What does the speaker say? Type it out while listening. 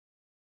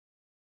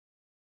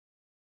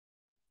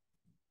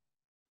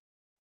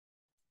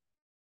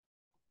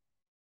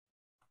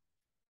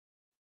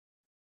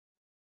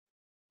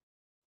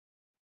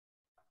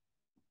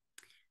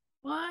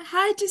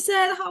Hi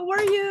Giselle, how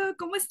are you?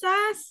 ¿Cómo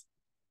estás?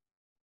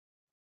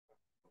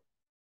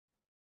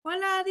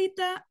 Hola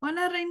Adita,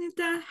 hola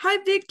Reinita. Hi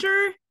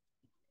Victor,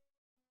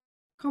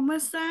 ¿cómo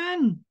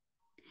están?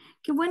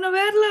 Qué bueno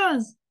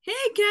verlos. Hey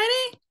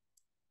Gary,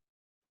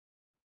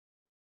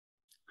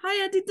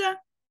 hi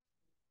Adita,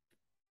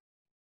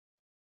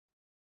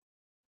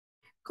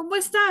 ¿cómo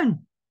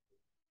están?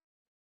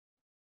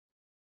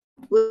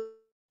 Good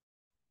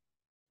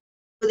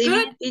Good.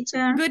 evening,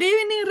 teacher. Good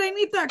evening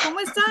Reinita, ¿cómo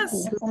estás?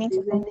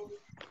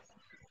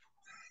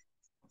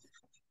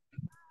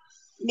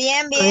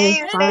 Bien, I'm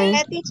bien. fine.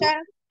 ¿Usted,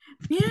 teacher?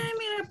 Bien,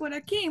 mira, por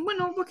aquí.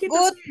 Bueno, un poquito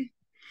Good, sí.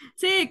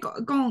 Sí,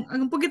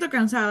 un poquito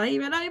cansada. Y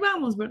 ¿verdad? Ahí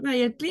vamos, ¿verdad?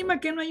 Y el clima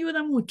que no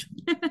ayuda mucho.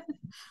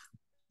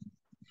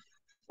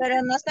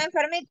 pero no está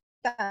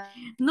enfermita.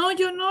 No,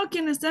 yo no,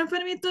 quien está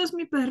enfermito es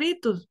mi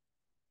perrito.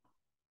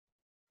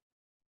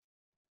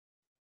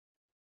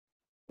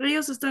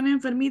 Ellos están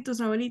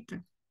enfermitos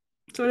ahorita.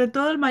 Sobre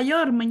todo el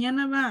mayor,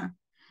 mañana va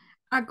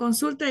a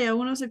consulta y a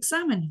unos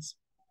exámenes,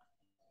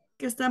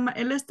 que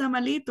él está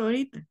malito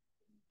ahorita,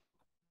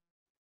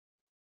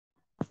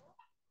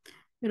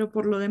 pero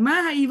por lo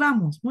demás ahí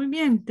vamos, muy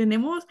bien,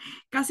 tenemos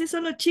casi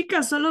solo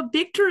chicas, solo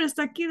Victor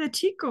está aquí de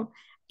chico,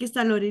 aquí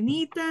está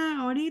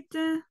Lorenita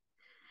ahorita,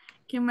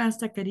 ¿qué más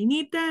está?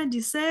 Karinita,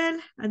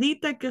 Giselle,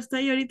 Adita que está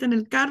ahí ahorita en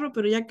el carro,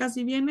 pero ya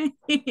casi viene,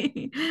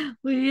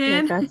 muy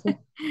Ya bien, casi.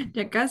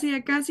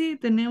 ya casi,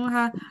 tenemos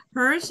a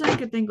Herschel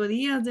que tengo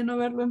días de no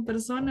verlo en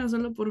persona,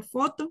 solo por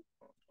foto,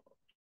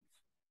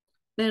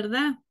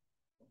 ¿verdad?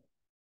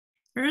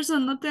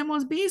 Herschel, no te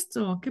hemos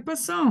visto, ¿qué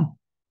pasó?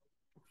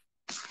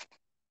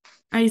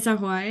 Ahí está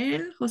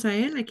Joael,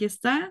 Josael, aquí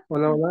está.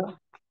 Hola,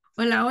 hola.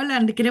 Hola,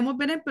 hola, te queremos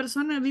ver en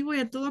persona, vivo y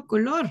a todo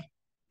color.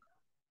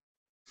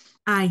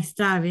 Ahí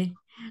está, ve.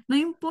 No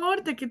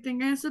importa que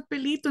tenga ese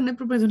pelito, no hay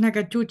problema, es una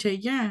cachucha y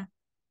ya.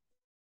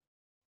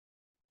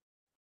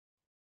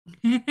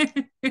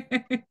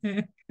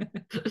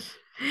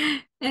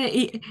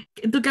 Y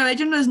tu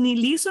cabello no es ni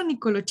liso ni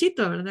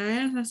colochito, ¿verdad?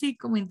 Es así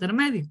como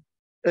intermedio.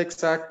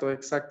 Exacto,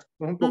 exacto.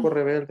 Es un poco Mm,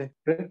 rebelde.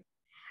 ¿Ve?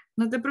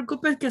 No te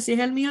preocupes que así es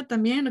el mío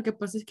también, lo que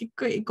pasa es que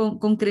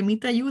con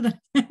cremita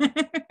ayuda.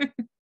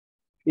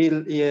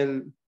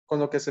 Con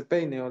lo que se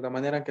peine o la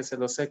manera en que se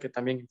lo seque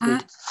también Ah,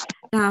 influye.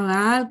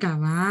 cabal,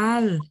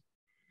 cabal.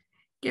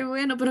 Qué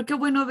bueno, pero qué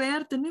bueno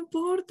verte, no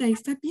importa, ahí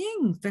está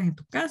bien, estás en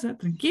tu casa,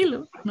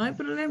 tranquilo, no hay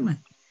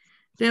problema.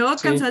 Te veo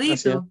Sí, así es.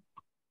 cansadito,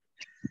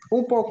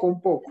 Un poco,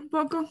 un poco. un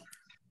poco. Ahí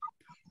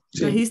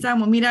Sí.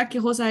 estamos, mira que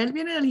Josael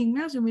viene del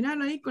gimnasio,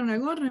 míralo ahí con la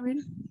gorra,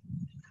 mira.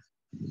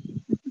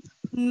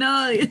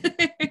 No,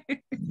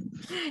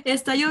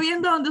 ¿está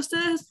lloviendo donde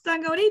ustedes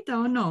están ahorita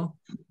o no?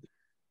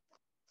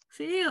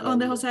 Sí,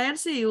 donde Josael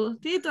sí,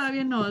 sí,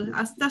 todavía no.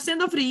 ¿Está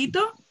haciendo frío?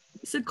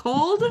 ¿Is it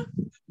cold?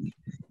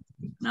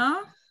 ¿No?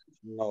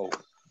 No,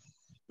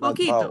 not cold.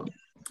 Poquito,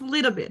 a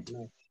little bit.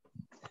 No.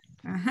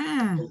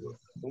 Ajá.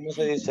 ¿Cómo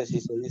se dice si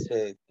se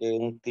dice que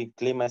un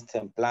clima es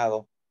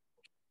templado?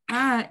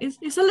 Ah,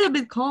 it's a little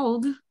bit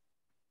cold.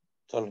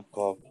 Solo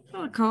cold.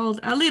 Oh, cold,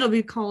 a little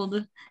bit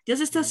cold. Ya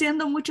se está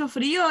haciendo mucho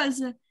frío,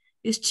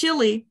 es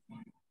chilly,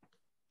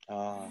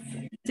 Ah,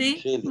 ¿sí?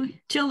 Chile.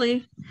 Uy,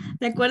 chilly.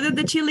 ¿Te acuerdas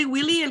de Chili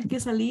Willy, el que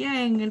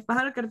salía en El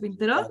pájaro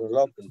carpintero? Pájaro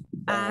loco.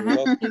 Pájaro Ajá,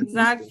 loco. Sí.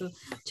 exacto.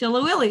 Chili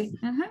Willy,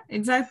 ajá,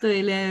 exacto.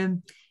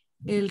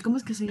 ¿Cómo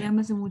es que se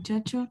llama ese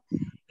muchacho?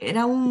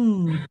 Era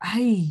un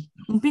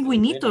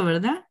pingüinito, Pingüino.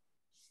 ¿verdad?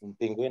 Un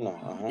pingüino.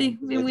 Ajá. Sí,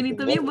 un Es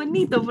pingüinito bien pingüino.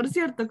 bonito, por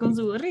cierto, con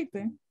su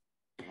gorrita.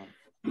 Ajá.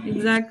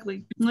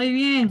 Exactly. Muy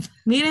bien.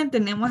 Miren,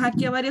 tenemos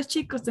aquí a varios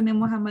chicos.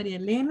 Tenemos a María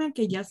Elena,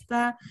 que ya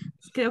está,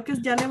 creo que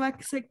ya le va a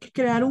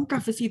crear un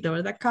cafecito,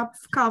 ¿verdad? Cup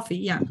of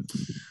coffee, ya.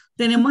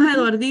 Tenemos a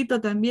Eduardito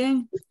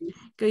también,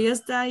 que hoy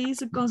está ahí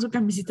con su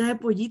camisita de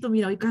pollito.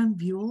 Mira, hoy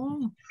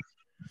cambió.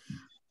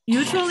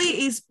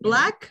 Usually is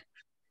black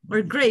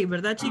or gray,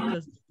 ¿verdad,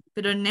 chicos?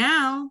 Pero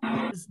now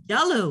es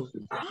yellow.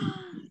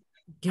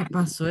 ¿Qué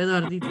pasó,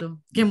 Eduardito?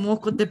 ¿Qué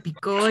mosco te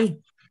picó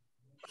hoy?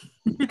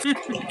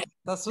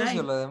 Está sucio Ay,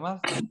 lo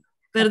demás.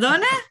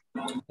 ¿perdona?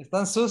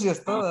 Están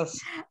sucias todas.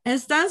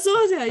 Están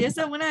sucias y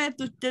esa es una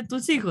de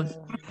tus hijos.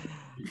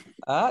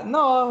 Ah,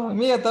 no,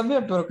 mía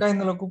también, pero casi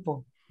no lo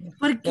ocupo.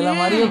 ¿Por El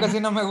amarillo qué? casi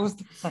no me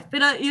gusta.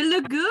 Pero you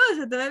look good,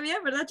 se te ve bien,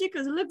 ¿verdad,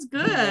 chicos? You looks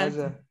good.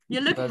 Gracias, You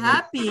look gracias.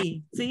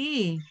 happy.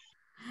 Sí.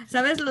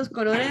 ¿Sabes? Los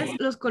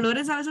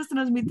colores a veces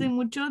transmiten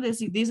mucho de,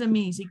 dice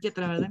mi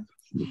psiquiatra, ¿verdad?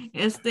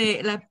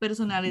 La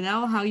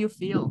personalidad o how you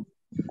feel.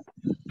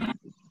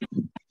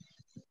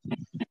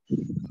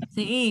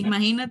 Sí,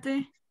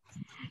 imagínate.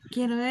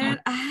 Quiero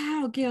ver.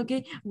 Ah, ok, ok.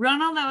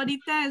 Ronald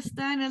ahorita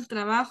está en el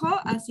trabajo,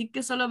 así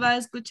que solo va a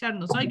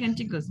escucharnos. Oigan,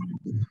 chicos.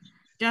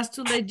 Just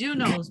to let you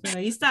know. Pero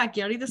ahí está,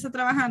 aquí ahorita está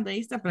trabajando, ahí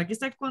está, pero aquí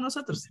está con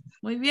nosotros.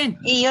 Muy bien.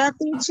 Y yo,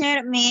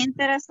 teacher, mi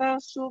Inter ha estado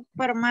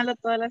súper malo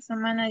toda la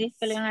semana. Dice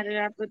que le van a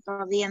arreglar, pero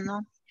todavía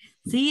no.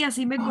 Sí,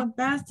 así me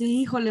contaste.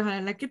 Híjole,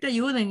 ojalá que te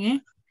ayuden,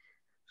 ¿eh?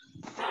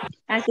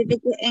 Así que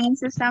en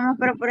eso estamos,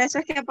 pero por eso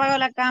es que apago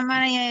la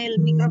cámara y el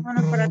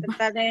micrófono para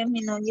tratar de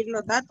disminuir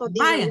los datos,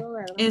 digo Vaya, yo,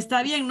 ¿verdad?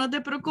 está bien, no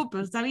te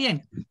preocupes, está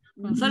bien.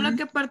 Con solo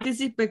que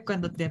participe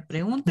cuando te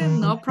pregunten,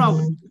 no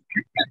problem.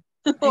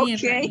 Está bien,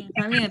 está bien,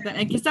 está bien, está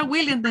bien. Aquí está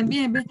William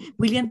también. ¿Ve?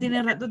 William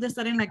tiene rato de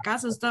estar en la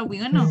casa, está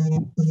bueno.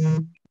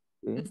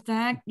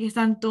 Está, aquí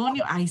está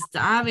Antonio, ahí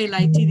está, el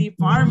IT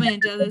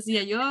Department, ya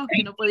decía yo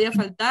que no podía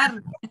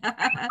faltar.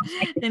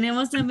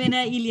 Tenemos también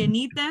a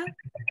Ilianita.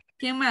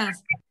 ¿Quién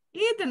más?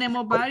 Y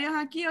tenemos varios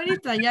aquí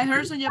ahorita. Ya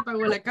Gerson ya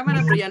apagó la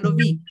cámara, pero ya lo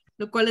vi,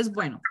 lo cual es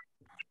bueno.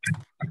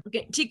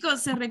 Ok,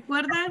 chicos, ¿se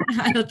recuerdan?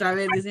 Ay, otra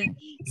vez dicen,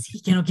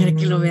 sí, que no quiere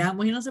que lo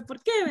veamos y no sé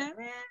por qué.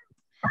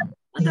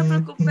 No te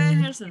preocupes,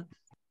 Gerson.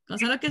 Con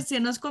solo que si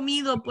no has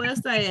comido,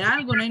 puedes traer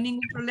algo, no hay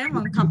ningún problema.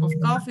 Un cup of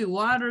coffee,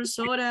 water,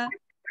 soda,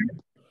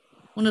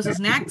 unos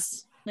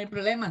snacks, no hay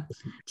problema.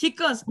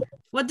 Chicos,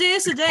 what day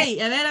is today?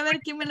 A ver,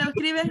 ¿quién me lo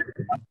escribe?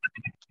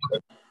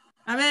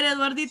 A ver,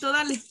 Eduardito,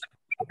 dale.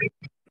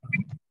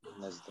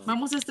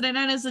 Vamos a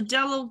estrenar ese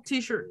yellow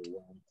t-shirt.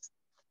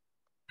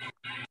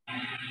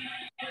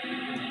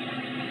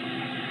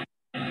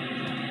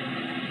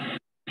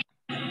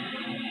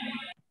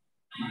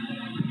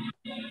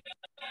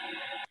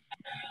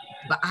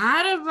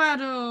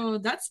 Bárbaro,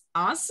 that's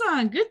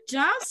awesome. Good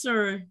job,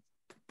 sir.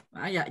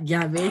 Ah,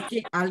 ya ves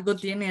que algo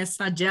tiene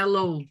esa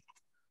yellow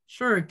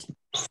shirt.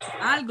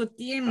 Algo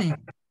tiene.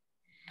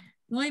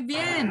 Muy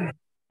bien.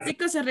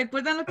 Chicos, ¿se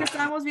recuerdan lo que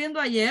estábamos viendo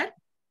ayer?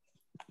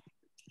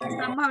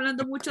 Estamos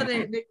hablando mucho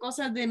de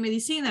cosas de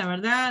medicina,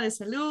 ¿verdad? De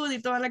salud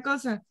y toda la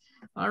cosa.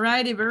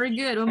 Alrighty, very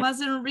good. Vamos a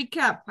hacer un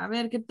recap. A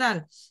ver, ¿qué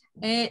tal?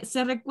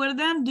 ¿Se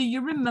recuerdan? Do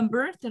you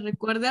remember? ¿Te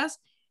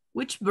recuerdas?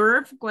 Which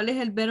verb? ¿Cuál es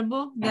el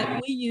verbo that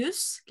we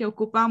use, que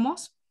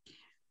ocupamos?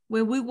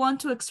 When we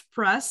want to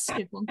express,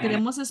 que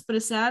queremos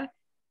expresar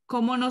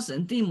cómo nos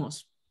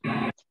sentimos.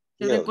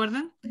 ¿Se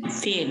recuerdan?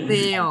 Feel.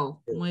 Feel.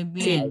 Muy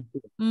bien.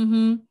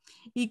 Ujú.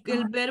 Y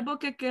el verbo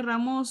que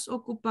querramos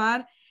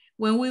ocupar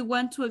when we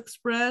want to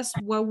express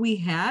what we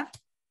have.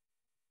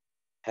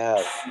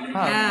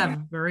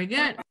 Have. Very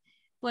good.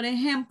 Por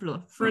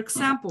ejemplo, for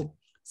example,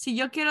 si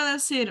yo quiero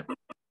decir,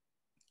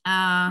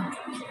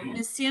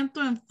 me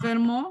siento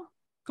enfermo,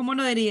 ¿cómo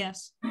lo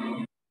dirías?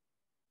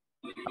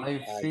 I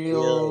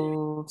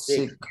feel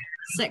sick.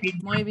 Sick.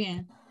 Muy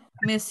bien.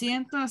 Me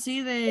siento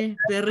así de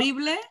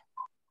terrible.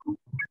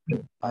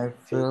 I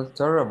feel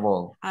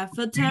terrible. I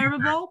feel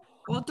terrible.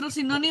 Otro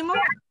sinónimo.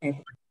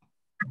 I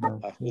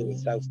feel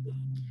exhausted.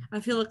 I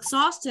feel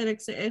exhausted.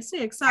 Sí,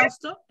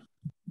 exhausto.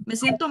 Me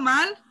siento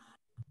mal.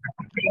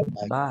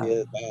 Bad. I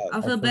feel bad.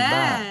 I feel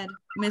bad.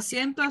 Me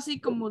siento así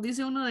como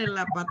dice uno de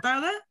la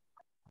patada.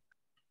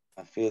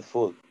 I feel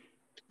full.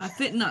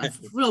 No,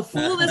 lo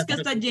full es que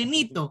está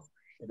llenito.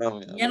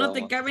 Ya no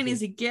te cabe ni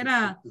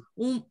siquiera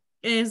un,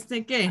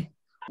 ¿qué?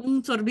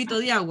 Un sorbito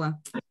de agua.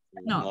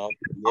 No.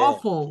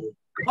 Awful.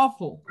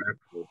 Awful.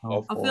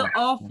 I feel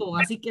awful.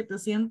 Así que te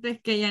sientes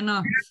que ya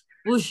no.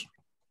 Uy.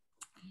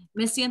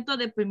 Me siento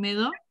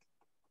deprimido.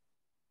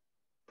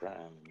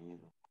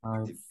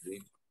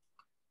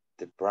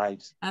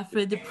 Deprived. I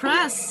feel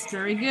depressed.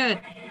 Very good.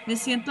 Me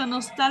siento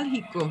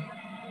nostálgico.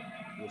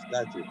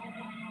 Nostalgic.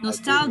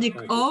 Nostalgic.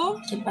 O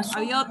 ¿Qué pasó?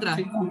 había otra.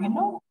 ¿Se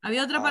congeló?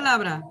 Había otra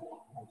palabra.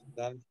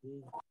 Nostalgic.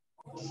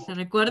 ¿Se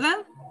recuerdan?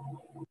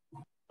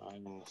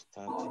 I'm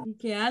nostalgic. Y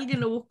que alguien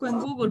lo buscó en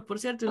Google, por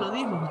cierto, y lo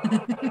dijo.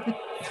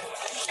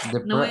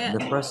 No voy a-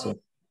 Depressive.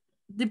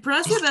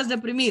 Depressive es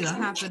deprimido,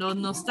 ajá, pero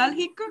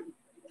nostálgico,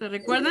 ¿se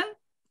recuerdan?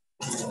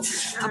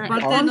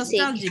 Aparte de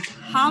nostalgic.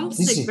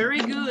 Homesick, very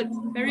good,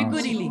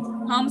 Ili.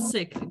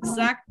 Homesick,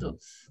 exacto.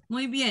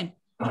 Muy bien.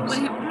 Y por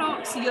ejemplo,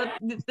 si yo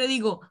te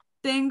digo,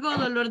 tengo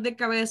dolor de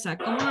cabeza,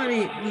 ¿cómo lo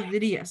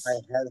dirías?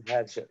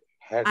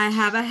 I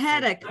have a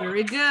headache,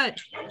 very good.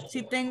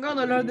 Si tengo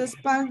dolor de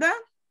espalda,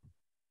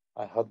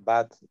 I have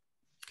bad.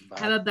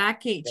 have a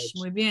backache,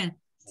 muy bien.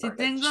 Si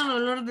tengo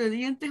dolor de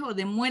dientes o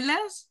de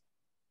muelas,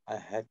 I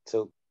had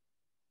to.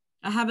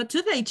 I have a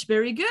toothache,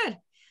 very good.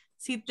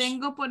 Si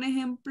tengo, por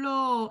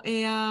ejemplo,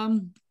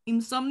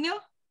 insomnio.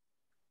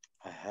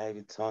 I have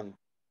it on.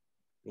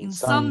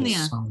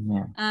 Insomnia.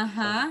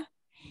 Ajá.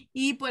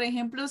 Y, por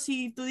ejemplo,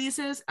 si tú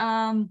dices,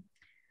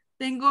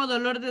 tengo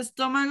dolor de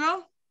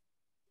estómago.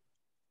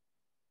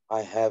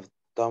 I have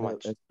stomach.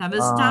 Have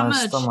a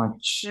stomach. Stomach.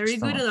 Very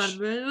good, Eduardo.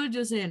 Very good,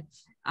 José.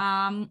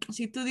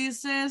 Si tú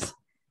dices,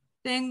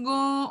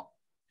 tengo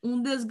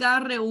un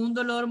desgarre o un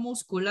dolor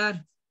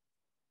muscular.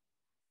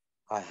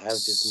 I have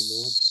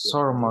this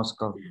Sore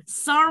muscle.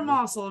 Sore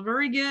muscle,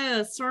 very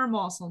good. Sore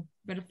muscle,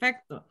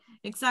 perfecto.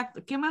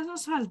 Exacto. ¿Qué más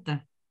nos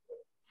falta?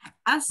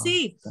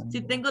 Sí,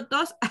 si tengo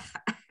tos.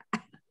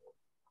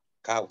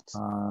 Couch.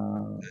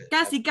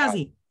 Casi.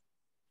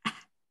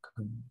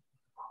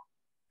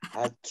 I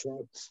have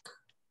throat.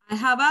 I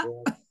have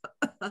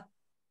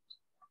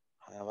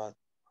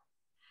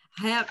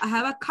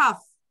a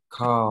cough.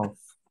 Cough.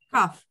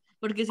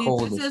 Porque si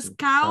Cold dices is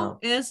cow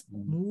cow. es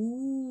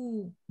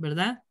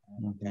 ¿verdad?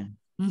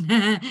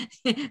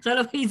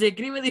 Solo que se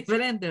escribe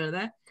diferente,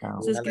 ¿verdad?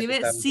 Cow. Se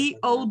escribe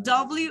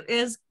C-O-W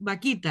es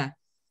vaquita.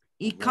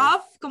 Y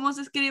cough, ¿cómo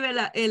se escribe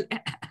el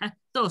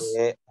tos?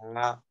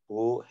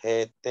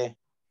 C-A-U-G-T.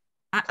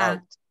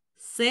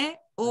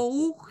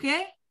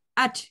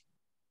 C-O-U-G-H.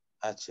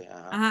 H,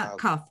 Ajá,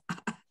 cough.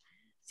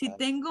 Si Vale.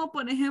 tengo,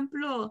 por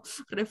ejemplo,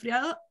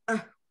 resfriado,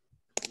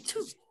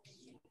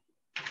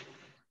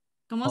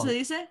 ¿cómo se Cold.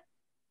 dice? I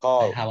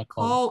Cold. have a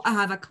cold. Oh, I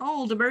have a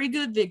cold. Very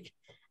good, Vic.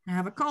 I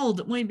have a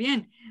cold. Muy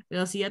bien.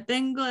 Pero si ya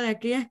tengo de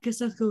aquellas que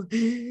son como,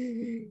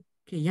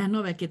 que ya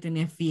no ve que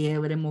tenés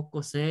fiebre,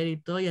 mocoser y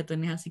todo, ya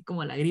tenés así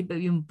como la gripe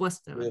bien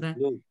puesta, The ¿verdad?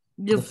 flu.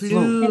 The The flu.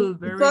 flu.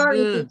 Very Sorry,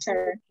 good.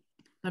 teacher.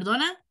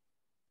 ¿Perdona?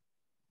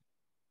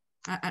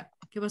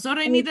 ¿Qué pasó, El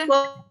Reinita?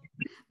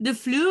 The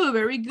flu.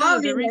 Very good.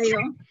 COVID, Very... le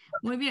digo.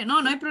 Muy bien.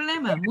 No, no hay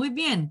problema. Muy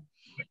bien.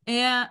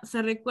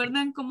 ¿Se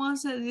recuerdan cómo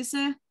se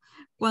dice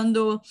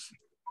cuando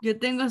yo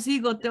tengo así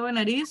goteo de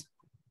nariz?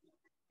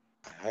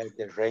 I have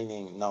the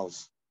raining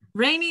nose.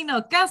 Raining,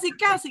 no, casi,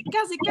 yo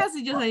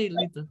soy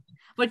listo.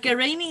 Porque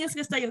raining es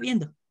que está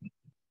lloviendo.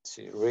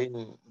 Sí,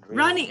 raining.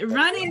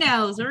 Running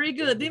nose, very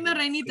good. Dime,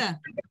 Reinita.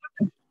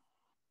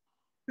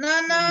 No,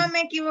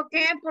 me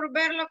equivoqué por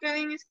ver lo que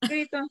habían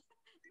escrito.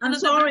 I'm No te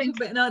sorry.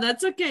 preocupes. No,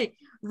 that's okay.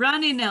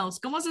 Runny nose.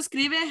 ¿Cómo se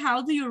escribe?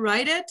 How do you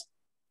write it?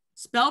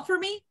 Spell for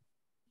me.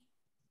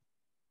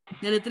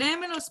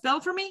 Deletréamelo. Spell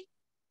for me.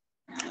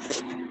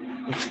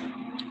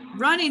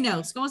 Runny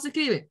nose. ¿Cómo se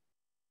escribe?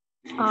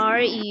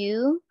 Are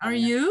you Are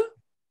you?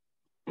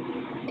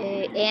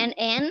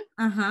 N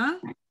Ajá.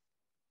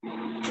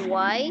 Y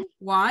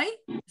Why?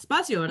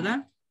 Espacio,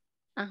 ¿verdad?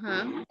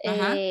 ajá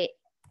Ajá.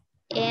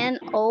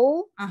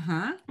 N-O-S-E.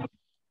 Ajá.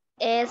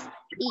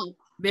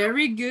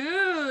 Very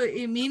good.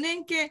 Y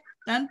miren que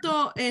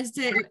tanto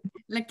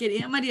la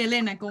querida María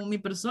Elena como mi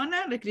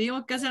persona le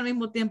escribimos casi al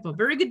mismo tiempo.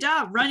 Very good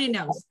job, running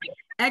nose.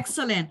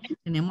 Excellent.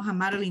 Tenemos a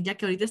Marilyn ya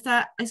que ahorita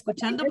está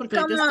escuchando porque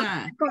ahorita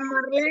está Como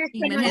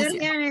en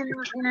emergencia. alergia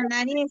en la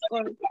nariz.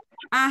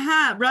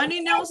 Ajá,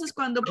 running nose es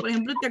cuando, por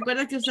ejemplo, te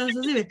acuerdas que estás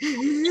así de...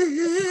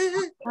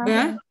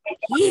 ¿verdad?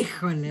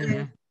 Híjole,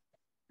 ¿verdad?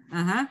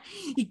 Ajá.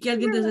 Y que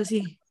alguien te hace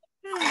así.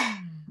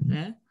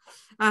 ¿verdad?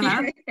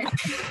 Ajá.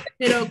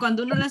 Pero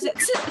cuando uno le hace...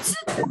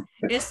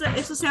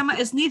 Eso se llama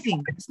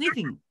sniffing.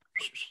 Sniffing.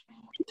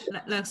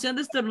 La acción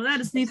de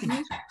estornudar, sniffing.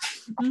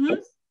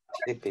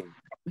 Sleeping.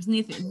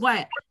 Sniffing.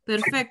 Bueno,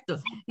 perfecto.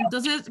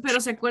 Entonces, pero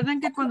 ¿se acuerdan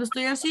que cuando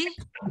estoy así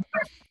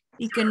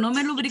y que no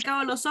me he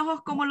lubricado los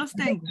ojos, cómo los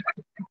tengo?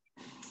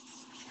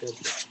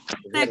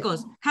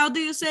 Secos. How do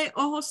you say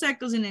ojos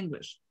secos in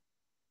English?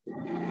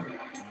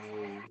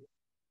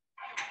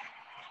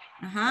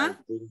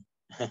 Ajá.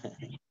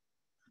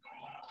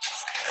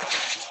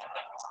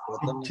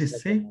 What you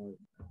say?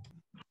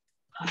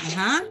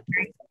 Ajá.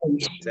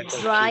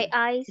 Dry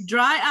eyes.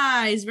 Dry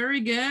eyes. Very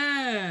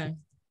good.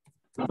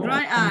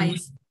 Dry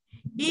eyes.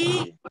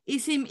 Y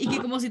que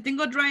como si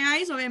tengo dry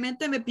eyes,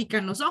 obviamente me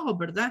pican los ojos,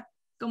 ¿verdad?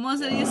 ¿Cómo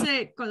se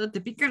dice cuando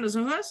te pican los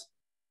ojos?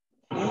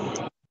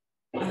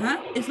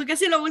 Ajá. Fue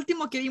casi lo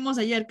último que vimos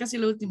ayer, casi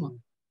lo último.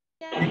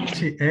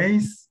 Itchy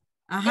eyes.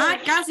 Ajá,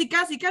 casi.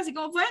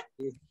 ¿Cómo fue?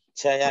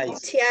 Chai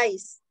eyes.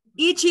 Eyes.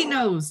 Itchy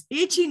nose.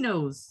 Itchy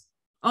nose.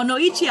 O no,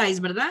 itchy eyes,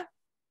 ¿verdad?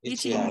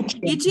 Itchy eyes.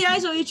 Itchy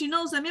eyes o itchy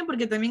nose también,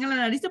 porque también en la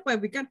nariz te puede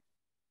picar.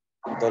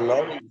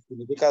 Dolor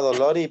significa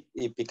dolor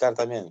y picar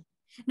también.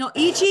 No,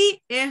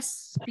 itchy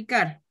es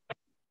picar.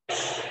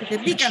 Que te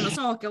pican los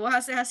ojos, que vos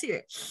haces así.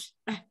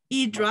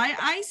 Y dry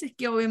eyes es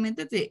que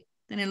obviamente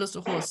tenés los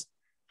ojos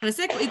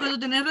resecos. Y cuando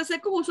tenés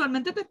resecos,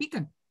 usualmente te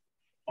pican.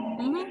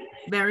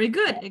 Very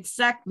good,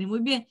 exactly, muy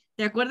bien.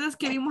 ¿Te acuerdas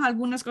que vimos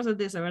algunas cosas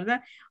de eso,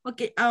 verdad?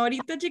 Ok,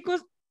 ahorita,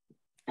 chicos,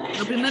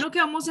 lo primero que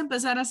vamos a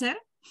empezar a hacer,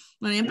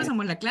 bueno, ya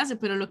empezamos la clase,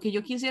 pero lo que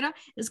yo quisiera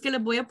es que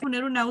les voy a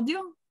poner un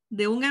audio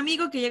de un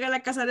amigo que llega a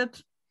la casa de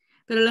otro,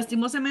 pero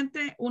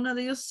lastimosamente uno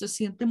de ellos se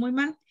siente muy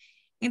mal.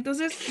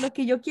 Entonces, lo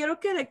que yo quiero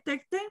que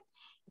detecte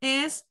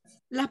es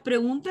las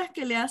preguntas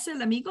que le hace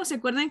el amigo. ¿Se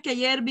acuerdan que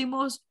ayer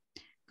vimos,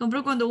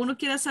 como cuando uno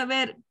quiere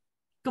saber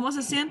cómo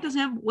se siente? O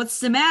sea, what's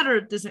the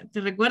matter?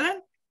 ¿Te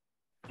recuerdan?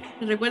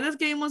 ¿Te recuerdas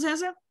que vimos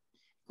eso?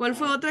 ¿Cuál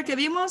fue otra que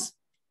vimos?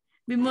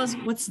 Vimos,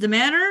 what's the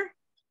matter?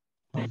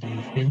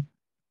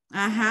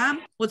 Ajá.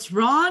 What's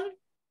wrong?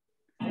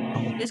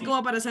 Es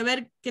como para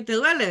saber qué te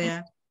duele,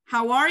 ¿verdad?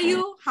 How are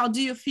you? How do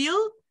you feel?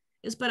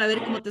 Es para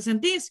ver cómo te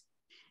sentís.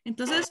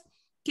 Entonces,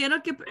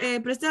 quiero que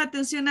prestes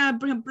atención a,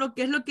 por ejemplo,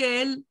 qué es lo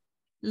que él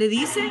le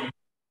dice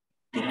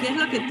y qué es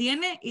lo que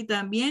tiene y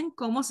también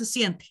cómo se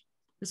siente.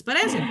 ¿Les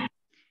parece?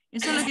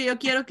 Eso es lo que yo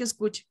quiero que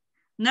escuchen.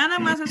 Nada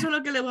más eso es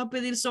lo que les voy a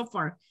pedir so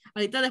far.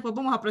 Ahorita después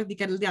vamos a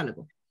practicar el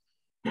diálogo.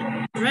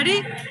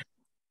 Ready?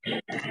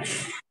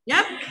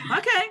 Yep.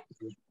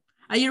 Okay.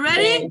 Are you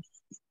ready?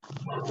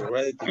 You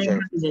ready, teacher?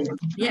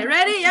 Yeah,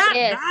 ready? Yeah.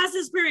 Yes. That's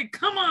the spirit.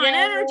 Come on,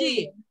 Yeah.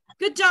 energy.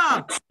 Good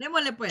job.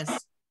 Démosle pues.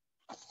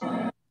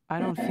 I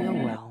don't feel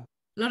well.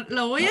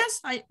 ¿Lo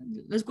oyes?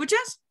 ¿Lo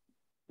escuchas?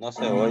 No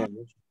se oye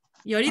mucho.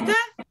 ¿Y ahorita?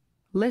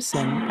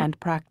 Listen and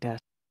practice.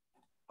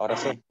 Ahora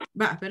sí.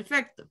 Va,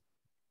 perfecto.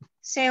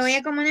 Se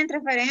oye como una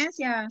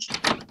interferencia.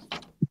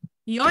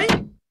 ¿Y hoy?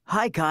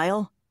 Hi,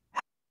 Kyle.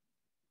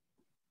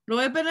 Lo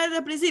voy a poner desde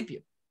el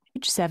principio.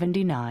 Page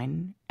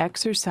 79,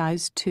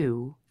 exercise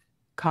 2,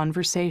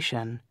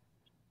 conversation.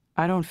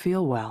 I don't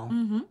feel well.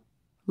 Ujú.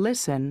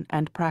 Listen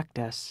and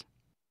practice.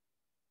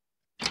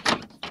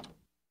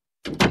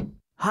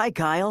 Hi,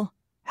 Kyle.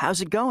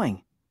 How's it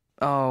going?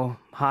 Oh,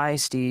 hi,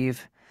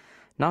 Steve.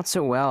 Not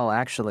so well,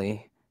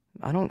 actually.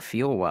 I don't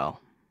feel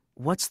well.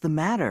 What's the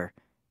matter?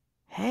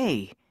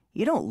 Hey,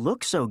 you don't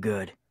look so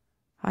good.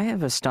 I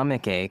have a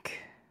stomach ache.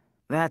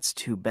 That's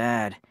too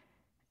bad.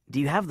 Do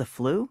you have the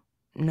flu?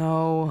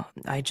 No,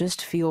 I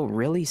just feel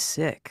really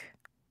sick.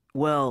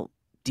 Well,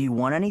 do you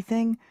want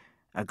anything?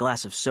 A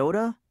glass of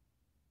soda?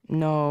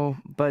 No,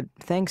 but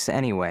thanks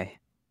anyway.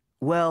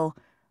 Well,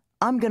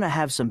 I'm gonna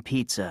have some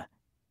pizza.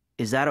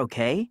 Is that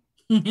okay?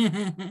 ¿Lo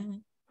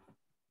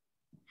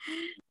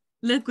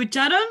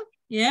escucharon?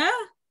 ¿Ya?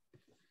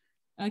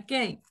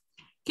 Ok.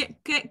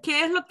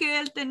 ¿Qué es lo que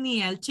él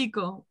tenía, el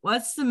chico?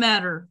 What's the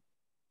matter?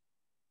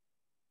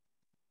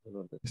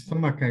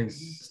 Stomachache.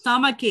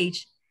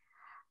 Stomachache.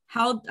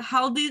 How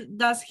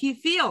does he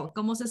feel?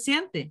 ¿Cómo se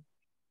siente?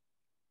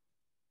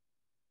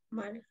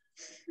 Mal.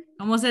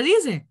 ¿Cómo se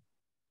dice?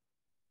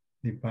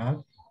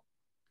 Bad.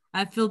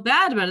 I feel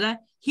bad, ¿verdad?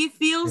 He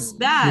feels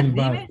bad.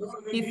 Dime.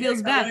 He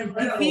feels bad.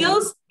 He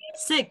feels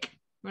sick,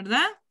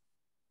 ¿verdad?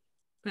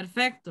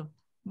 Perfecto.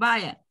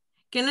 Vaya.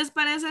 ¿Qué les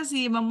parece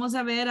si vamos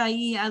a ver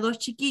ahí a dos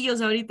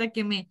chiquillos ahorita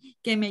que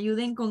me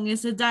ayuden con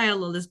ese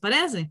diálogo? ¿Les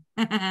parece?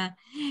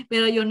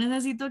 Pero yo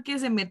necesito que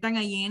se metan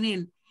ahí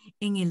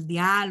en el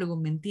diálogo,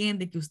 ¿me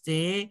entiende? Que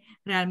usted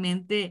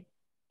realmente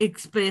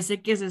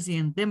exprese que se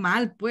siente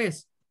mal,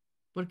 pues.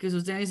 Porque si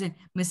usted dice,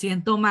 me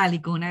siento mal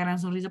y con una gran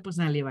sonrisa, pues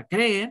nadie le va a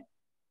creer,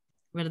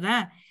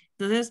 ¿verdad?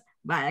 Entonces,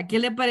 vaya, ¿qué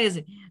le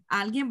parece?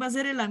 Alguien va a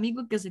ser el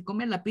amigo que se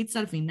come la pizza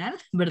al final,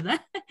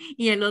 ¿verdad?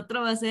 Y el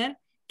otro va a ser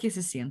que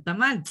se sienta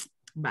mal.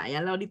 Vaya,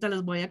 ahorita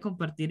les voy a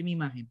compartir mi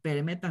imagen.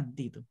 Espérenme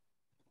tantito.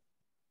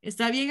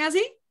 ¿Está bien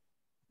así?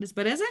 ¿Les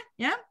parece?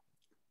 ¿Ya?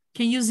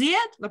 Can you see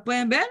it? ¿Lo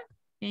pueden ver?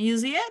 Can you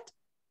see it?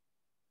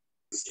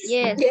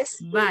 Yes.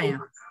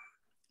 Vaya.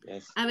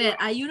 Yes. A ver,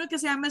 hay uno que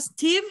se llama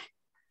Steve,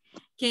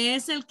 que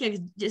es el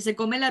que se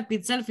come la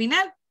pizza al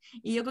final.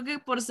 Y yo creo que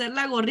por ser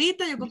la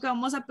gorrita, yo creo que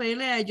vamos a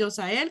pedirle a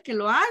Yosael que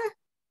lo haga,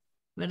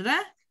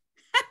 ¿verdad?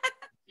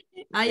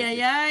 Ay,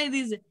 ay, ay,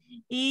 dice.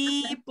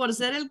 Y por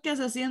ser el que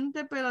se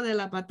siente, pero de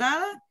la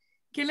patada,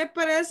 ¿qué le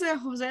parece a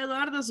José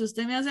Eduardo si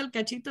usted me hace el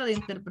cachito de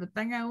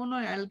interpretar a uno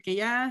al que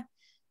ya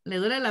le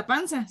duele la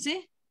panza?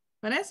 ¿Sí?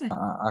 ¿Parece?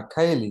 A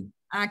Kylie.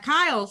 A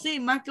Kyle, sí,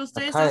 más que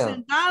usted está Kyle.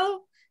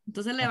 sentado,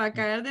 entonces le va a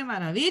caer de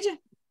maravilla.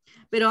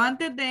 Pero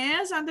antes de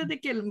eso, antes de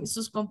que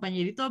sus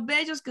compañeritos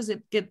bellos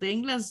que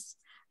tengan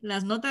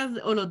las notas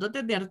o los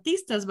dotes de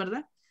artistas,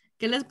 ¿verdad?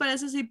 ¿Qué les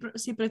parece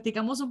si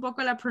practicamos un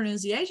poco la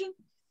pronunciation?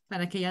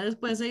 Para que ya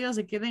después ellos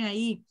se queden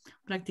ahí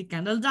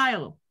practicando el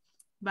diálogo.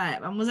 Vale,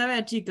 vamos a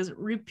ver, chicos.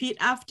 Repeat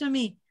after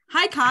me.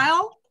 Hi,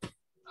 Kyle.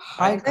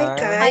 Hi, Kyle.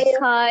 Hi,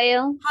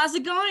 Kyle. How's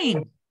it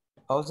going?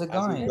 How's it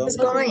going? How's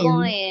it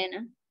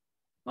going?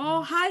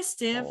 Oh, hi,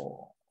 Steve.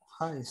 Oh,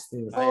 hi,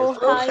 Steve. Oh,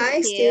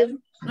 hi, Steve.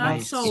 Not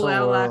so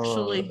well,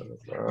 actually.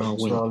 Not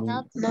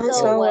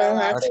so well,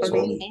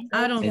 actually.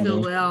 I don't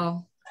feel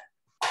well.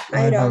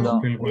 I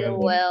don't feel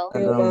well. I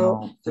don't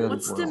know.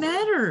 What's the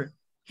matter?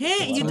 Hey,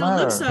 What's you the don't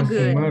look matter? so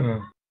good.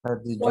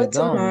 What's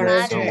the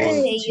matter?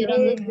 Hey, you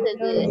don't look so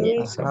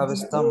good. I have a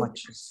stomach.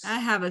 I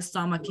have a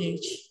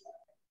stomachache.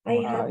 I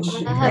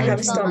I have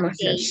a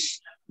stomachache.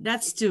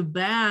 That's too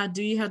bad.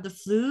 Do you have the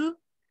flu?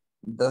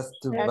 That's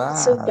too That's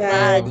bad. so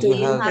bad. Do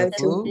you have the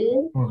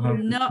flu? flu?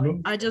 No,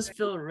 I just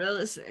feel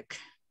really sick.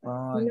 I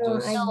No,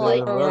 just I feel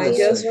don't. really I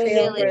just sick.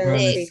 feel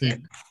really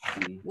sick.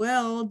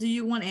 Well, do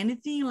you want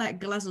anything like a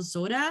glass of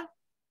soda?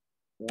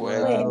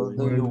 Well,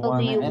 do you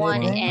Do you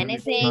want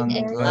anything?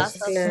 A glass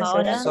of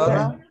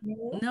soda?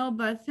 No,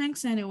 but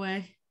thanks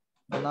anyway.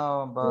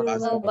 No, but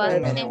No,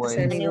 but thanks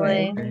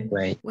anyway.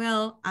 Wait.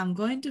 Well, I'm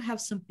going to have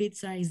some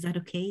pizza. Is that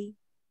okay?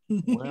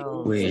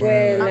 well,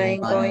 Well, I'm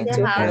going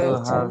to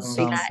have have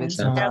some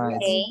pizza. pizza.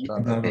 Okay.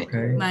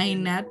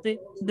 Imagínate,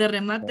 de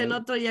remate el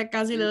otro ya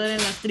casi le duelen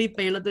las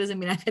tripas y el otro dice,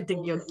 mira, fíjate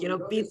que yo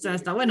quiero pizza.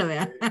 Está bueno,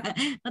 vea.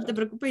 No te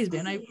preocupes,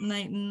 vea,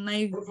 no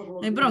hay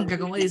bronca,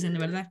 como dicen, de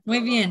verdad. Muy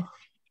bien.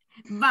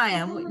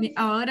 Vaya,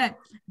 ahora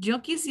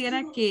yo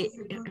quisiera que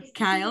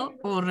Kyle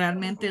o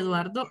realmente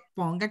Eduardo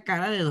ponga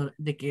cara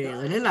de que le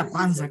duele la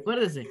panza,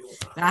 acuérdese.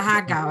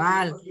 Ajá,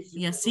 cabal.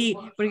 Y así,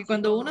 porque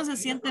cuando uno se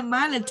siente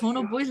mal, el tone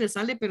of voice le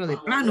sale, pero de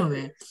plano,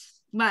 ¿ve?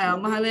 Vaya,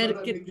 vamos a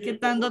ver qué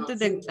tan dotes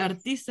de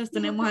artistas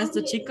tenemos a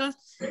estos chicos.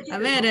 A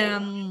ver,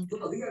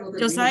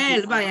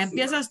 Josael, vaya,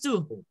 empiezas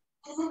tú.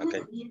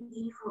 Okay.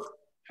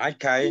 Hi,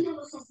 Kai.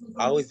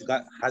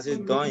 How's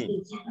it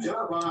going?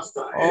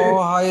 Oh,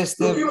 hi,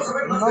 Steve.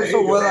 Not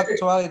so well,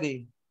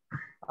 actually.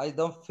 I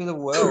don't feel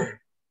well.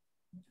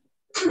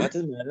 What's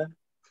the matter?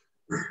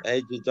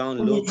 Hey, you don't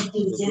look so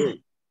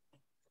good.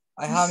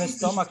 I have a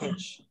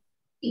stomachache.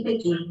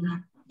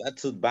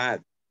 That's too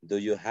bad. Do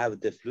you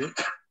have the flu?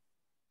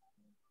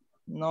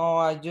 No,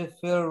 I just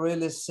feel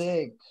really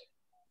sick.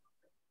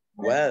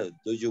 Well,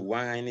 do you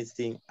want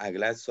anything? A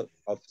glass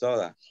of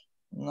soda?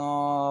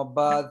 No,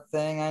 bad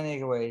thing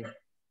anyway.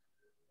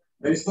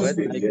 What are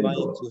you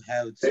going to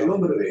have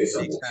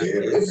some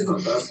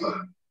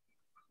pizza?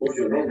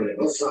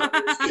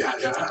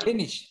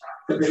 Finish.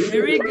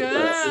 Very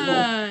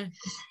good.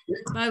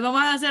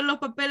 Vamos a hacer los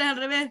papeles al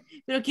revés.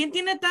 Pero ¿quién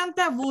tiene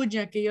tanta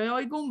bulla que yo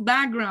oigo un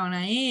background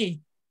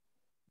ahí?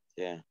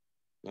 Yeah,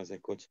 no se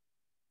escucha.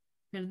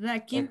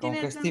 ¿Verdad? ¿Quién ¿Con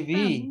tiene qué es tanta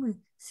TV? bulla?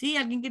 Sí,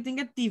 alguien que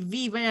tenga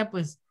TV. Vaya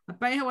pues,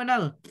 apague ese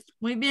volado.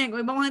 Muy bien,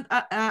 hoy vamos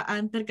a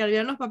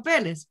intercambiar los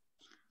papeles.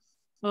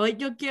 Hoy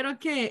yo quiero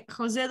que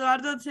José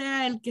Eduardo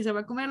sea el que se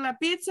va a comer la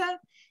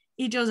pizza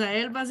y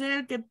Josael va a ser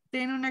el que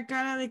tiene una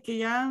cara de que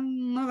ya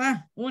no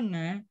da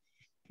una, ¿eh?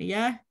 Que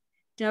ya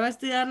va a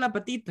estudiar la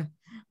patita.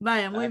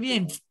 Vaya, muy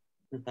bien.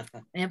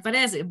 Me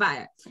parece.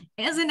 Vaya.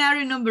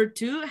 Escenario number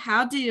 2.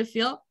 How do you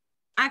feel?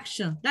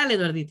 Action. Dale,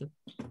 Eduardito.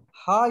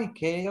 Hi,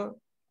 Kale.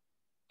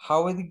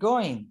 How is it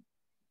going?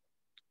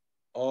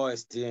 Oh,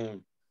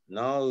 Steve,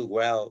 no,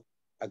 well,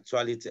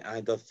 actually,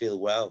 I don't feel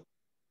well.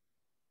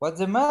 What's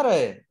the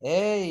matter?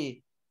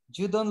 Hey,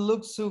 you don't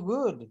look so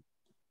good.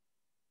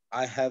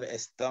 I have a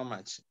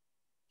stomach.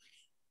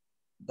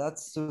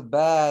 That's too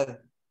bad.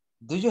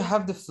 Do you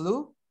have the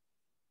flu?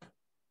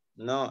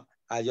 No,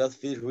 I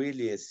just feel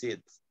really sick.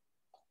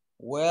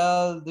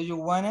 Well, do you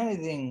want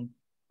anything?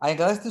 A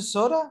glass of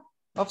soda?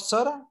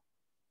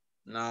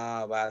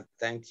 No, but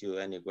thank you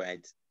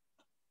anyway.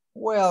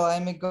 Well,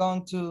 I'm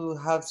going to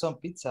have some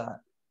pizza.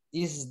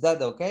 Is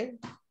that okay?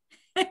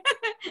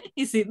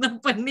 Y si no,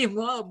 pues ni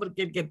modo,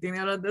 porque el que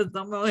tiene los de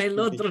estómago es el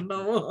otro,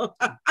 no vos.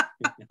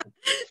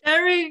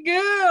 Very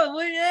good,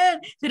 muy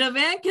bien. Pero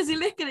vean que sí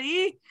les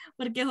creí,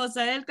 porque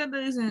Josael cuando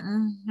dice,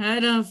 I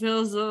don't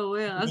feel so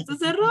well, hasta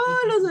cerró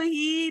los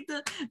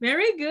ojitos.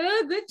 Very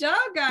good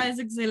job, guys,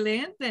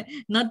 excelente.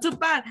 Not too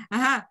bad.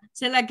 Ajá,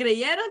 ¿se la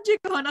creyeron,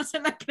 chicos, o no se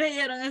la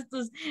creyeron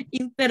estos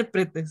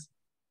intérpretes?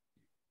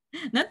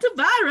 Not too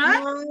bad,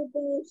 right? No,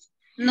 pues,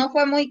 no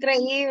fue muy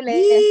creíble.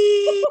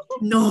 Y...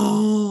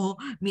 No,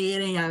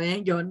 miren, ya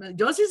ven,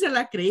 yo sí se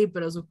la creí,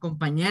 pero sus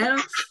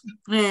compañeros,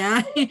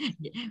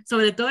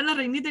 sobre todo la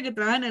reinita que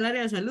trabaja en el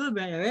área de salud,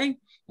 ya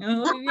ven,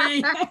 muy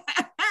bien.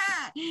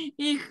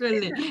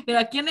 Híjole, pero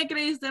 ¿a quién le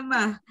creíste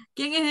más?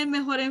 ¿Quién es el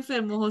mejor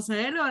enfermo,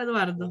 José o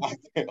Eduardo?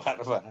 Qué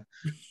bárbara.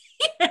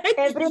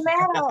 El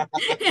primero.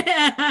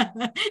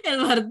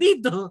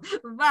 Eduardito,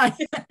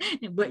 vaya.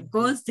 Bueno,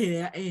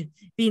 conste,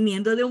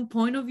 viniendo de un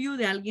point of view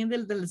de alguien de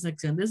la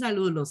sección de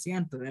salud, lo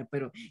siento,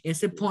 pero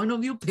ese point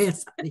of view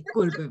pesa,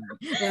 discúlpenme.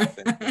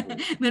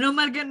 Menos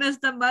mal que no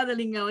está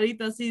Madeline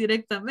ahorita así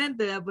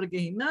directamente, ¿verdad? Porque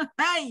si no,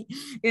 ay,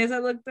 esa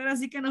doctora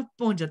sí que nos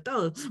poncha a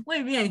todos.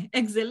 Muy bien,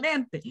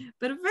 excelente,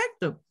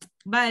 perfecto.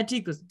 Vaya,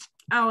 chicos,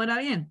 ahora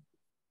bien,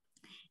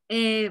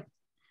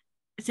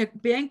 ¿se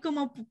ven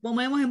cómo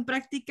ponemos en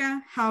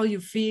práctica how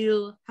you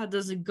feel, how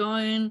does it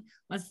going,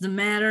 what's the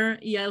matter?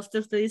 Y a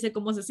usted dice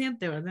cómo se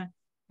siente, ¿verdad?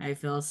 I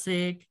feel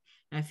sick,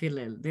 I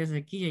feel desde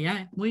aquí y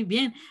allá. Muy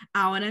bien.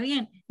 Ahora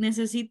bien,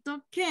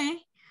 necesito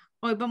que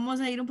hoy vamos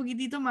a ir un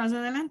poquitito más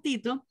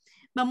adelantito.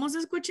 Vamos a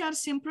escuchar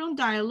siempre un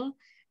diálogo,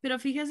 pero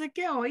fíjese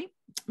que hoy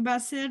va a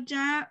ser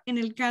ya en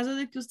el caso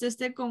de que usted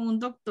esté con un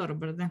doctor,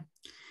 ¿verdad?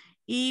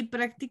 Y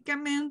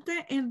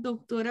prácticamente el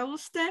doctor a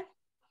usted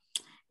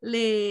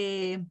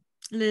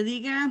le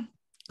diga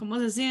cómo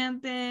se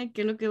siente,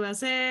 qué es lo que va a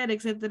hacer,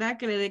 etcétera,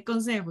 que le dé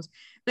consejos.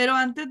 Pero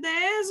antes de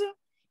eso,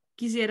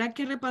 quisiera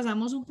que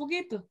repasamos un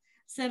poquito.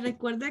 Se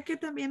recuerda que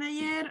también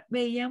ayer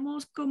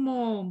veíamos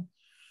como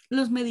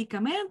los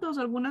medicamentos,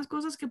 algunas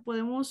cosas que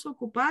podemos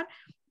ocupar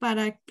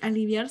para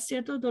aliviar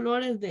ciertos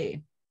dolores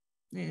de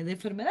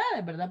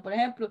enfermedades, ¿verdad? Por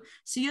ejemplo,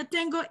 si yo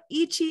tengo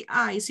itchy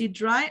eyes y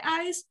dry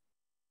eyes,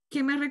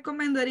 ¿qué me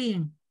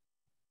recomendarían?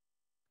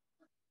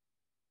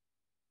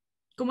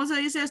 ¿Cómo se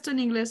dice esto en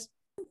inglés?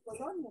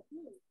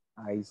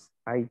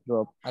 Eye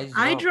drop.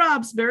 Eye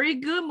drops, very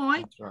good,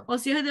 Moy. ¿O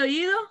si es de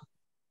oído?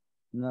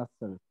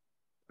 Nasal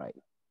spray.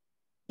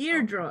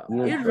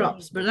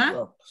 Eardrops,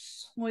 ¿verdad?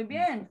 Muy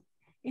bien.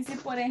 Y si,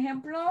 por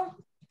ejemplo,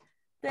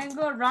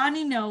 tengo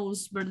runny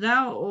nose,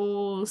 ¿verdad?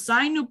 O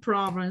sinus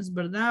problems,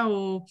 ¿verdad?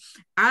 O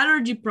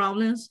allergy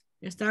problems.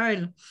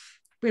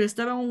 Pero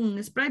estaba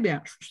un spray,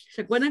 ¿verdad?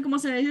 ¿Se acuerdan cómo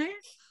se dice?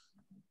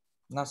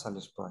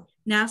 Nasal spray.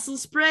 Nasal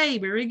spray,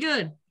 very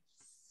good.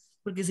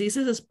 Porque si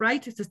dices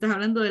Sprite, te estás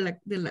hablando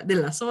de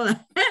la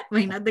soda.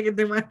 Imagínate que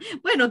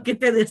bueno, que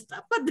te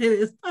destapa.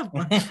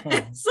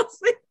 Eso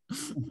sí.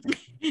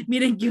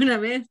 Miren que una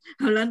vez,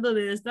 hablando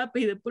de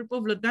destape y de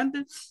pulpo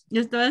flotante, yo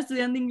estaba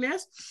estudiando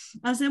inglés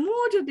hace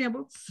mucho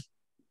tiempo.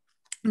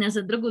 En el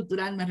centro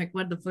cultural, me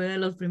recuerdo, fue de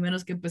los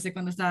primeros que empecé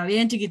cuando estaba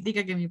bien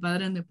chiquitica que mi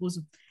padre me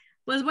puso.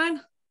 Pues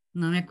bueno,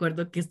 no me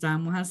acuerdo qué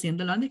estábamos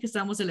haciendo, la onda es que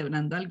estábamos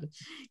celebrando algo.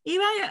 Y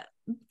vaya,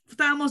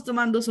 estábamos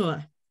tomando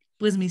soda.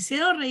 Pues me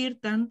hicieron reír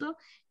tanto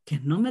que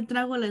no me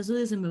trago la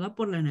soda y se me va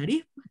por la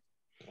nariz.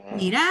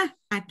 Mira,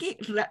 aquí,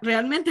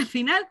 realmente al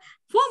final,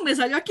 ¡pum! Me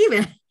salió aquí,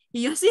 ¿ve?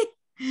 Y yo sí,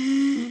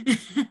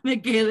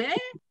 me quedé.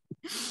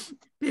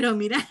 Pero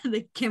mira,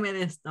 de que me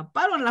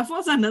destaparon la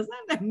fosa nasal,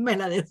 me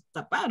la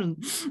destaparon,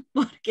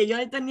 porque yo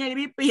tenía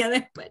gripe y ya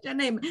después,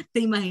 ¿te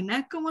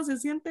imaginas cómo se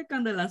siente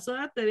cuando la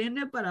soda te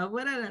viene para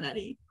afuera de la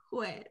nariz?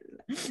 Juela.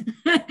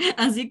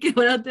 Así que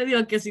ahora te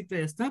digo que si te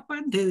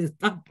destapan, te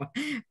destapan.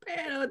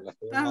 Pero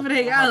está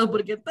fregado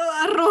porque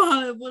toda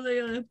roja me puse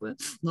yo después.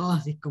 No,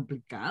 así es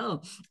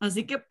complicado.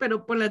 Así que,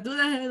 pero por las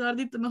dudas,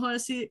 Eduardito, mejor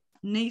decir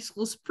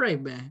nasal spray,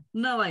 ¿ve?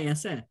 No vaya a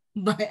ser.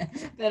 Vaya,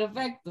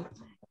 perfecto.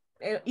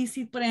 Y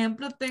si, por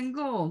ejemplo,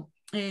 tengo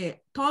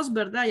tos,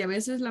 ¿verdad? Y a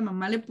veces la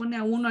mamá le pone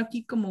a uno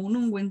aquí como un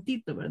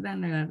ungüentito,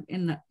 ¿verdad?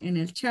 En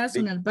el chest,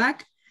 en el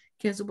back,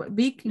 que es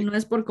big, no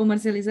es por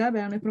comercializar,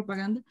 ¿verdad? No es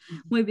propaganda.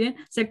 Muy bien.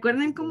 ¿Se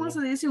acuerdan cómo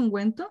se dice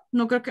ungüento?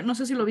 No creo que, no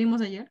sé si lo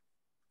vimos ayer.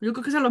 Yo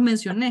creo que se lo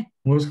mencioné.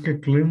 Muscle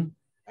cream.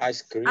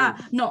 Ice cream.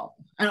 Ah, no.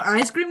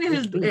 Ice cream es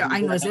el,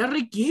 ay, no, ese es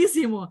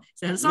riquísimo.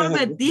 Es el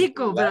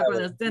sorbetico, pero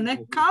cuando tenés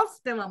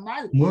cough te va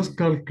mal.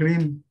 Muscle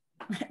cream.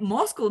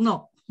 Muscle,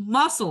 no.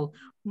 Muscle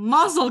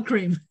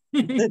cream.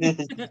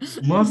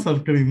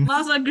 Muscle cream.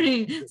 Muscle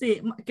cream,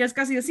 sí, que es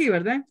casi así,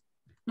 ¿verdad?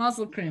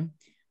 Muscle cream.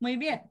 Muy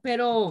bien,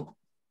 pero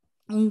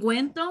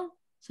ungüento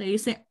se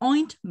dice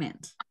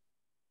ointment.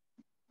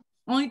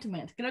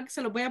 Ointment, creo que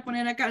se lo voy a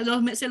poner acá.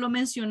 Se lo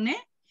mencioné,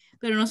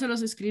 pero no se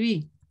los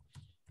escribí.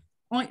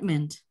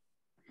 Ointment.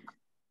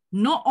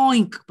 No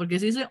oink, porque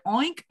si dice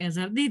oink es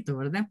cerdito,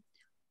 ¿verdad?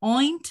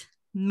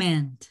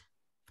 Ointment.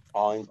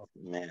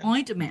 Ointment.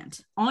 Ointment.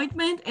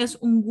 Ointment es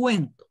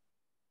ungüento.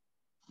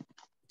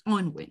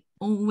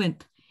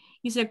 Ungüento.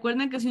 Y se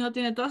acuerdan que si no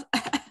tiene todos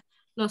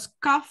los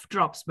cough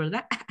drops,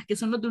 ¿verdad? Que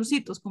son los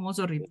dulcitos como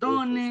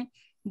zorritones,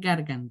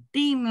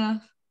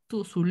 gargantinas,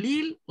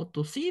 tusulil o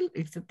tusil,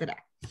 etc.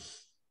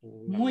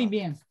 Muy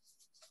bien.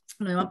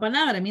 Nueva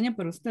palabra, miren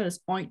para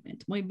ustedes,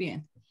 ointment. Muy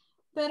bien.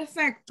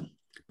 Perfecto.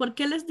 ¿Por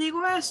qué les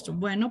digo esto?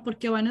 Bueno,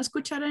 porque van a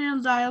escuchar en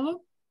el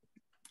diálogo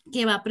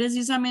que va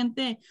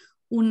precisamente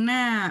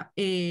una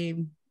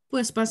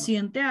pues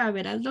paciente a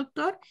ver al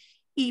doctor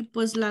y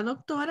pues la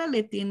doctora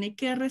le tiene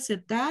que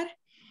recetar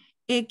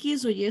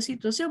X o Y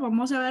situación.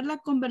 Vamos a ver la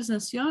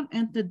conversación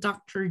entre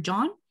Dr.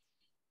 John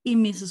y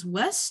Mrs.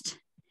 West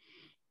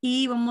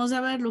y vamos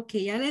a ver lo que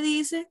ella le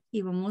dice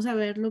y vamos a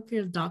ver lo que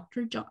el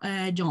Dr.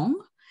 John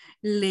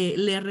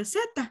le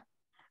receta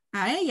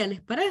a ella,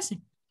 ¿les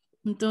parece?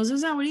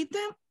 Entonces ahorita,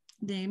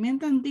 déjenme un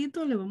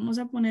tantito, le vamos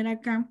a poner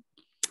acá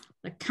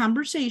la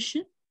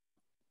conversation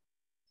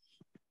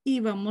y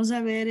vamos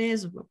a ver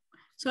eso.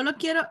 Solo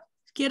quiero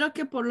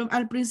que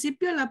al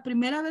principio, la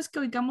primera vez que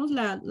oigamos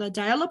la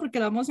diálogo, porque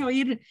la vamos a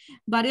oír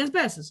varias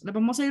veces, la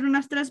vamos a oír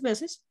unas 3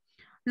 veces.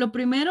 Lo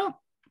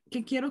primero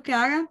que quiero que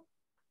hagan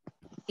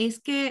es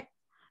que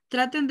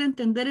traten de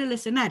entender el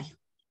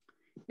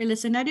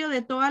escenario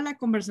de toda la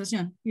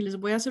conversación y les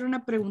voy a hacer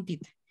una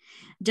preguntita.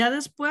 Ya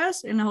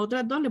después, en las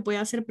otras 2, les voy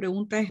a hacer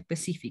preguntas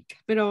específicas,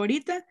 pero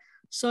ahorita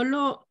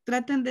solo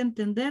traten de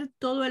entender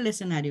todo el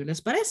escenario.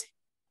 ¿Les parece?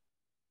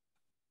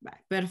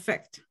 Vale,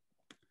 perfecto.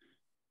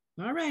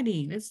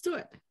 Alrighty, let's do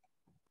it.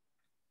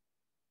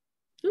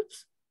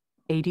 Oops.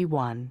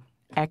 81.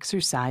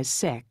 Exercise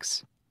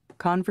 6.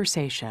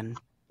 Conversation.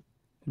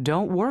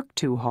 Don't work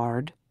too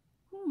hard.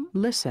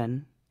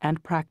 Listen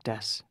and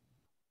practice.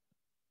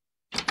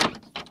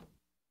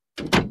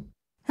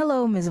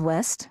 Hello, Ms.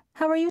 West.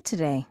 How are you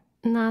today?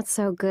 Not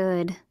so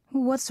good.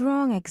 What's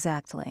wrong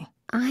exactly?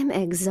 I'm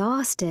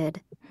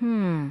exhausted.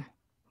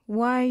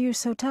 Why are you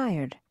so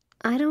tired?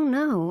 I don't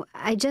know.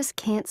 I just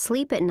can't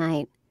sleep at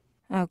night.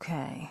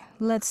 Okay,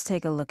 let's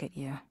take a look at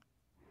you.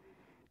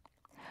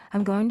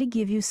 I'm going to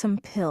give you some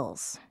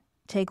pills.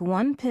 Take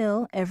 1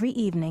 pill every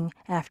evening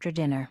after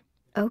dinner.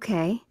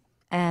 Okay.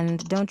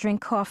 And don't drink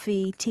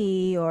coffee,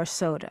 tea, or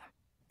soda.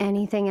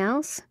 Anything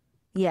else?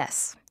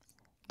 Yes.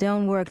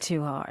 Don't work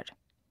too hard.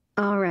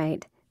 All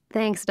right.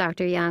 Thanks,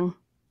 Dr. Young.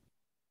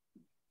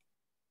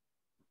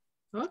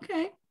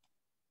 Okay.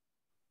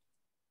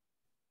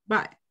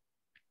 Bye.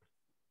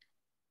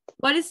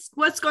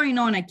 What's going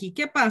on aquí?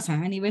 ¿Qué pasa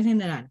a nivel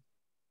general?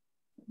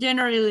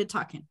 Generally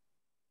talking.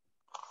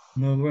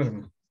 No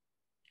duerme.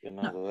 Que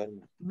no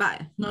duerme.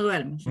 Bye. No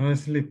duerme. No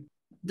sleep.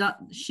 No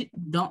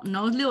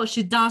sleep or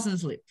she doesn't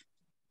sleep.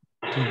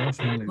 She doesn't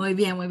sleep. Muy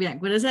bien, muy bien.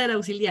 Acuérdese del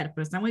auxiliar,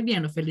 pero está muy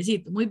bien, lo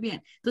felicito. Muy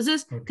bien.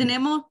 Entonces,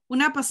 tenemos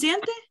una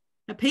paciente,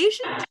 a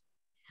patient,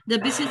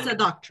 that visits a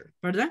doctor,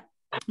 ¿verdad?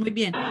 Muy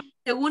bien.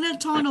 Según el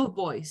tone of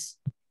voice,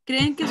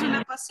 ¿creen que es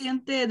una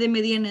paciente de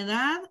mediana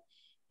edad,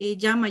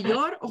 ya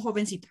mayor o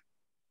jovencita?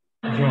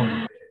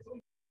 Young.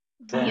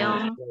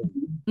 Young.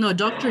 No,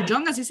 Dr.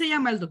 Young, así se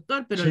llama el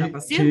doctor, pero la She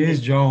paciente.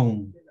 is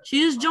young. She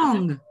is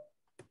young.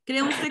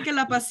 ¿Cree usted que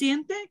la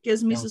paciente, que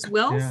es Mrs.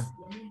 Wells,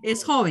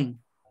 es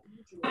joven?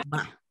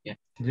 Va.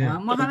 Yeah.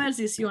 Vamos a ver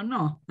si sí o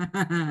no.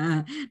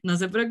 No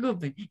se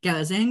preocupen, que a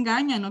veces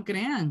engañan, no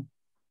crean.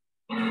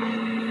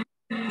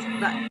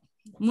 Va.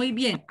 Muy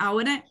bien,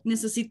 ahora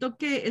necesito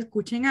que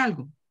escuchen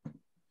algo.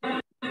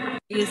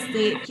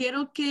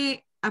 Quiero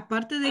que,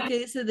 aparte de que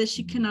dice that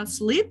she cannot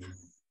sleep,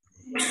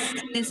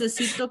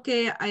 necesito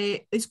que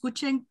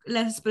escuchen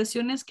las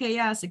expresiones que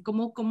ella hace,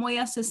 cómo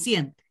ella se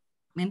siente.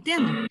 ¿Me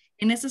entienden?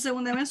 En esta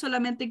segunda vez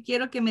solamente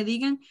quiero que me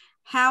digan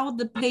how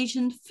the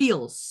patient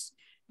feels.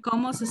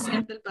 ¿Cómo se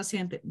siente el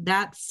paciente?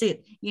 That's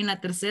it. Y en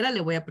la tercera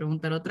le voy a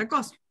preguntar otra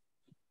cosa.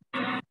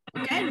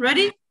 Okay,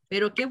 ready?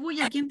 Pero qué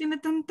bulla, ¿quién tiene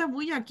tanta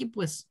bulla aquí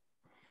pues?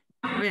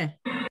 A ver.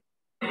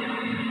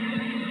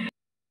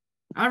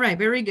 All right,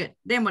 very good.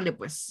 Démosle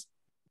pues.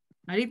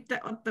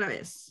 Ahorita otra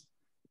vez.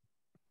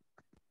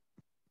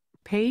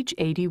 Page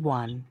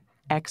 81,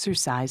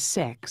 Exercise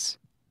 6,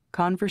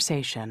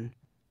 Conversation.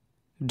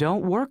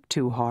 Don't work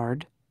too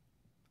hard.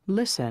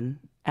 Listen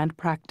and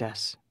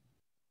practice.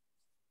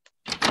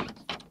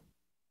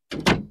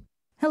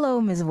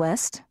 Hello, Ms.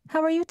 West.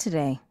 How are you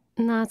today?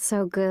 Not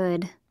so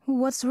good.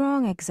 What's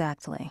wrong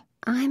exactly?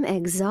 I'm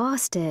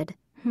exhausted.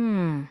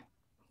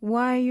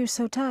 Why are you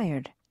so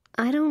tired?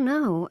 I don't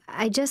know.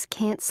 I just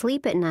can't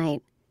sleep at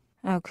night.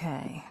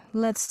 Okay,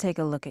 let's take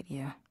a look at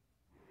you.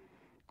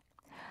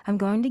 I'm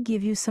going to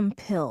give you some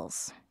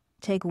pills.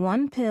 Take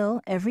one pill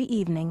every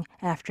evening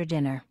after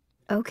dinner.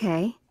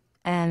 Okay.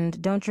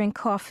 And don't drink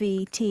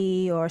coffee,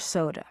 tea, or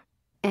soda.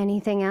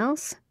 Anything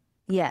else?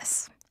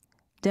 Yes.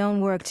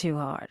 Don't work too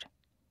hard.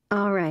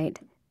 All right.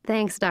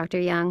 Thanks, Dr.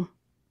 Young.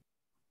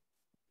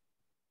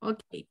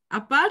 Ok.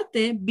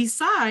 Aparte,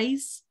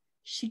 besides,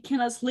 she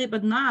cannot sleep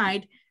at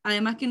night.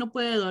 Además que no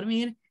puede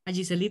dormir. A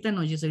Giselita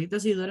no. Giselita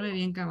sí duerme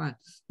bien cabal.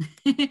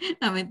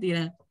 No,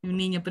 mentira. Un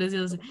niño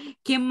precioso.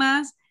 ¿Qué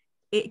más?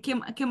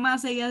 ¿Qué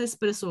más ella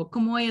expresó?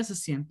 ¿Cómo ella se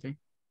siente?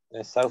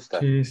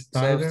 Exhausted. She's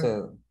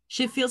tired.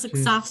 She feels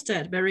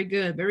exhausted. Very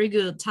good. Very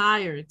good.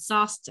 Tired.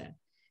 Exhausted.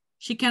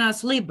 She cannot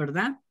sleep,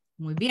 ¿verdad?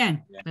 Muy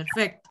bien.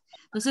 Perfecto.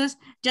 Entonces,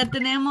 ya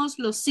tenemos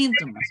los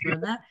síntomas,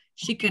 ¿verdad?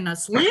 She cannot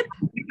sleep.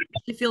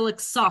 She feels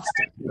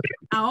exhausted.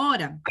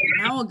 Ahora,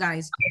 now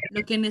guys,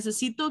 lo que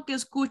necesito que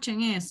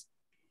escuchen es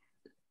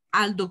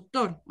al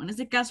doctor, en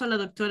este caso a la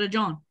doctora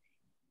John.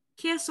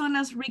 ¿Qué son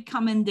las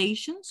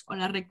recommendations o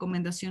las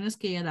recomendaciones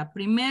que ella da?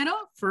 Primero,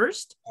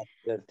 first,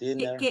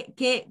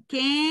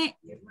 ¿qué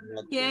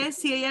es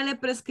si ella le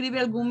prescribe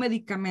algún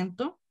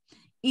medicamento?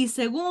 Y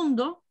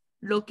segundo,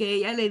 lo que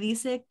ella le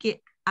dice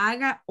que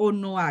haga o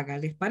no haga,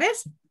 ¿les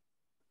parece?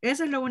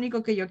 Eso es lo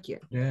único que yo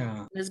quiero.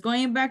 Yeah. Let's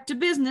going back to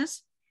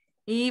business.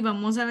 Y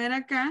vamos a ver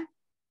acá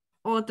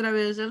otra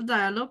vez el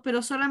diálogo,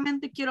 pero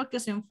solamente quiero que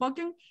se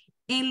enfoquen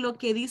en lo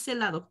que dice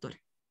la doctora.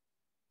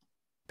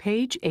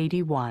 Page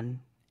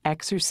 81,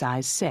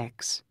 Exercise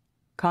 6,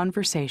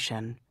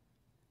 Conversation.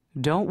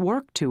 Don't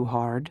work too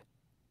hard.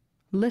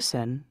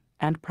 Listen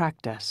and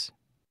practice.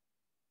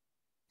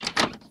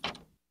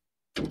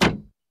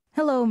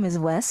 Hello, Ms.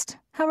 West.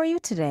 How are you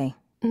today?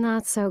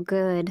 Not so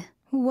good.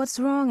 What's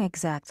wrong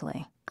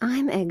exactly?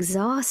 I'm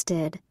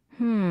exhausted.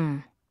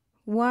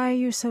 Why are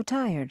you so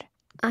tired?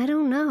 I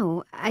don't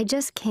know. I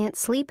just can't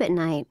sleep at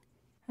night.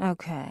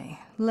 Okay,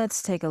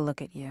 let's take a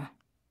look at you.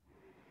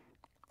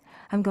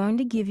 I'm going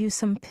to give you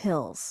some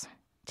pills.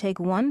 Take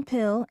one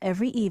pill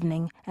every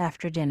evening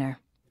after dinner.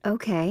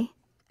 Okay.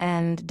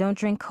 And don't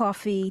drink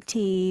coffee,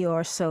 tea,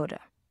 or soda.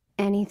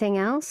 Anything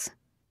else?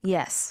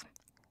 Yes.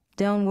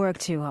 Don't work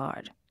too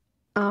hard.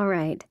 All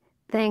right.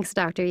 Thanks,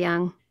 Dr.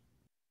 Young.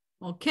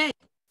 Ok.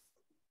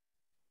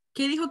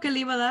 ¿Qué dijo que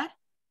le iba a dar?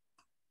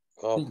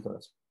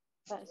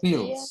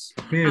 Pills.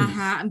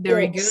 Ajá,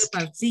 very good.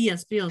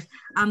 Pastillas, pills.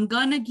 I'm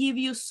gonna give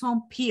you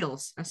some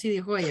pills. Así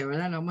dijo ella,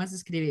 ¿verdad? Lo vamos a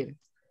escribir.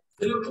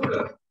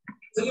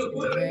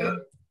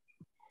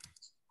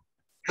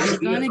 I'm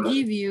gonna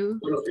give you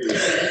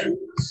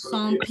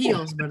some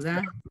pills,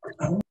 ¿verdad?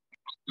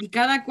 ¿Y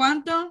cada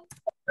cuánto?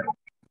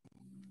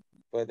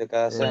 Pues de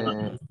cada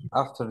cena.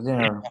 After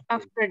dinner.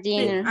 After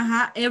dinner.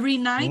 Ajá, every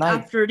night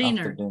after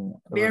dinner.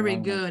 Very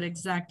night. good,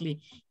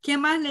 exactly. ¿Qué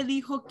más le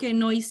dijo que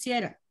no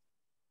hiciera?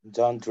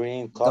 Don't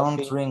drink coffee.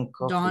 Don't drink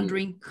coffee. Don't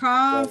drink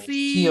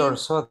coffee. Tea or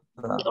soda.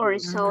 Or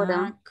soda.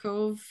 Ajá,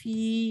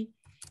 coffee,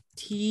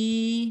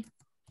 tea,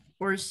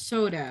 or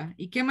soda.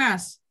 ¿Y qué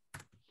más?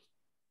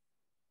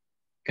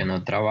 Que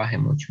no trabaje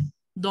mucho.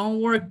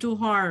 Don't work too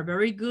hard.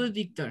 Very good,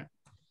 Victor.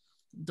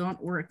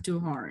 Don't work too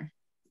hard.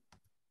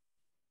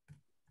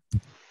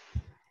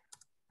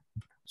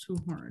 Too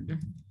hard.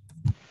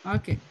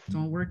 Ok,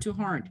 don't work too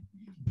hard.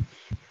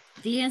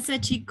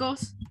 Fíjense,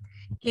 chicos,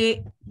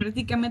 que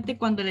prácticamente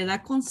cuando le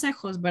da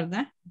consejos,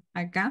 ¿verdad?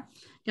 Acá,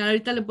 y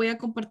ahorita les voy a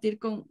compartir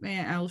con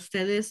a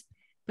ustedes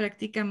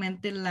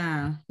prácticamente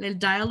el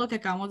diálogo que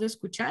acabamos de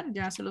escuchar.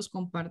 Ya se los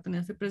comparto en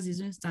este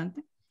preciso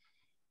instante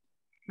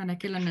para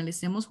que lo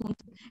analicemos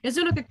juntos. Eso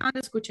es lo que acaban de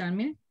escuchar,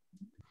 miren.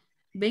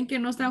 ¿Ven que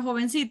no es tan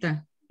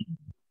jovencita?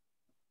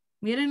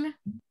 Mírenla.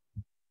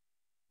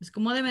 Es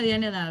como de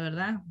mediana edad,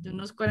 ¿verdad? De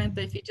unos 40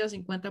 y fichas,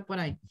 50 por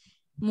ahí.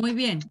 Muy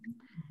bien.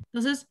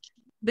 Entonces,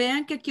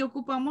 vean que aquí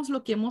ocupamos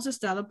lo que hemos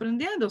estado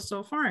aprendiendo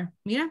so far.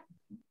 Mira.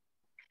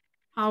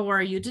 How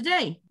are you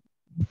today?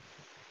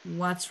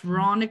 What's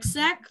wrong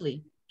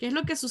exactly? ¿Qué es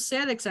lo que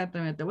sucede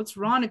exactamente? What's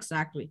wrong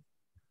exactly?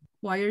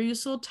 Why are you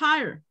so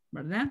tired?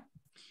 ¿Verdad?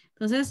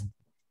 Entonces,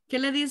 ¿qué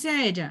le dice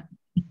a ella?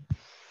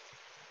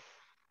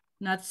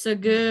 Not so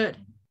good.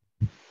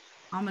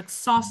 I'm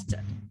exhausted.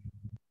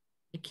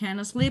 I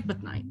can't sleep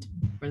at night,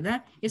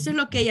 ¿verdad? Eso es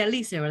lo que ella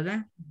dice,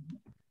 ¿verdad?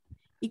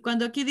 Y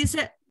cuando aquí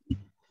dice,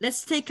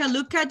 let's take a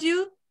look at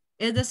you,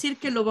 es decir,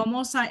 que lo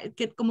vamos a,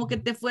 que como que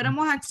te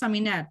fuéramos a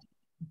examinar.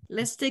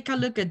 Let's take a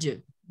look at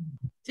you.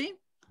 ¿Sí?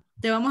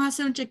 Te vamos a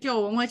hacer un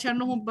chequeo, vamos a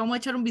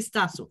echar un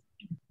vistazo,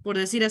 por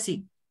decir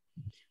así.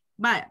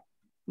 Vaya,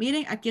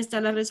 miren, aquí está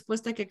la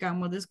respuesta que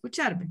acabamos de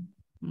escuchar. ¿Ve?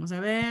 Vamos a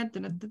ver.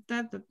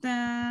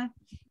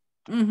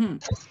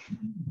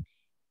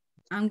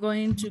 I'm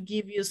going to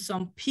give you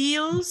some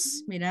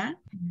pills. Mira.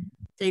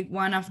 Take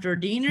one after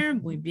dinner.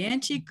 Muy bien,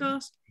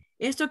 chicos.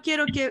 Esto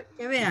quiero que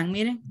vean,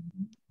 miren.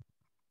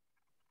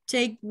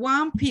 Take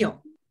one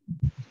pill.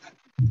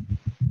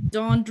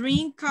 Don't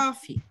drink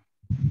coffee,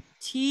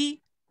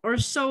 tea,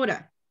 or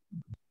soda.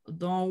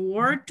 Don't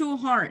work too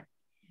hard.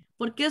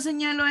 ¿Por qué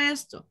señalo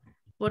esto?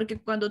 Porque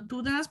cuando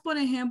tú das, por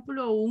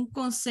ejemplo, un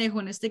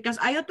consejo, en este caso,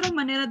 hay otras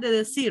maneras de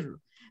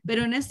decirlo,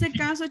 pero en este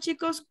caso,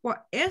 chicos,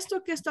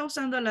 esto que está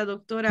usando la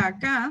doctora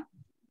acá,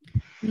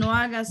 no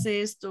hagas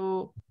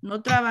esto,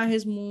 no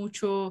trabajes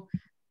mucho,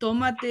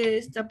 tómate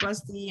esta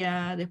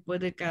pastilla después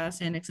de cada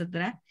cena,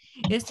 etc.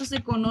 Esto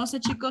se conoce,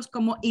 chicos,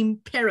 como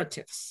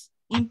imperatives,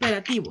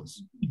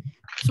 imperativos.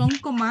 Son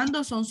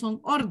comandos, son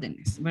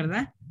órdenes,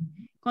 ¿verdad?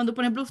 Cuando,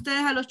 por ejemplo,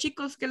 ustedes a los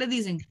chicos, ¿qué les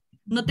dicen?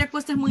 No te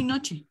acuestes muy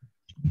noche.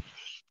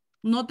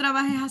 No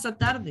trabajes hasta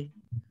tarde.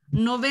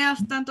 No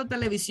veas tanto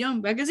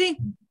televisión. ¿Verdad que sí?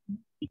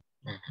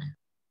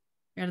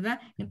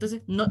 ¿Verdad?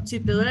 Entonces, no, si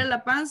te duele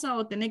la panza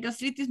o tenés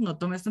gastritis, no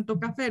tomes tanto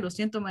café. Lo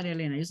siento, María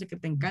Elena. Yo sé que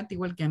te encanta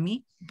igual que a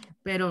mí,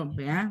 pero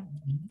vea.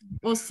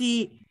 O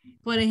si,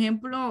 por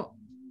ejemplo,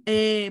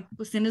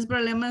 pues tienes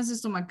problemas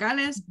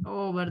estomacales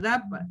o,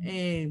 ¿verdad?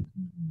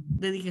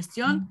 De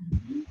digestión,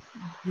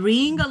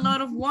 drink a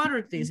lot of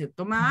water, te dice,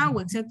 toma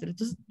agua, etc.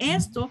 Entonces,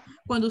 esto,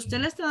 cuando usted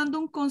le está dando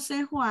un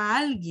consejo a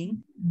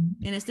alguien,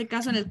 en este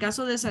caso, en el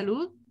caso de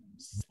salud,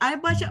 hay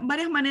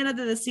varias maneras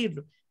de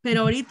decirlo,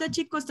 pero ahorita,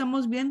 chicos,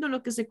 estamos viendo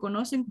lo que se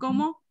conocen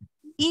como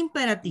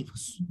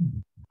imperativos,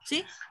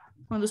 ¿sí?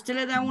 Cuando usted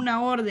le da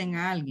una orden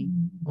a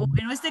alguien, o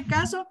en este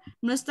caso,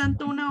 no es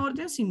tanto una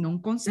orden, sino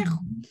un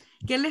consejo.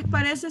 ¿Qué les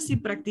parece si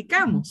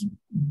practicamos?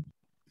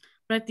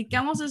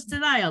 Practicamos este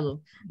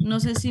diálogo. No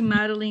sé si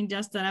Madeline ya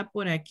estará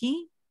por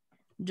aquí.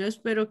 Yo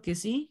espero que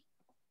sí.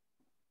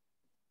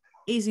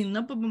 Y si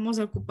no, pues vamos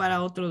a ocupar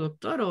a otro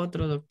doctor o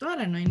otra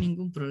doctora. No hay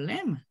ningún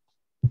problema.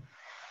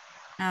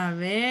 A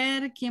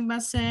ver, ¿quién va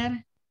a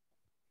ser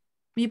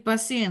mi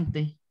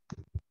paciente?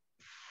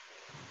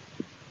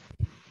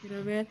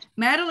 Quiero ver.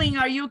 Madeline,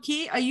 are you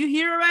aquí? Are you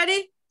here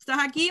already? ¿Estás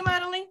aquí,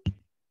 Madeline?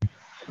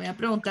 Voy a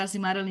preguntar si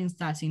Madeline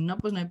está. Si no,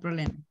 pues no hay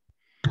problema.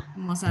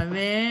 Vamos a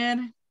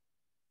ver.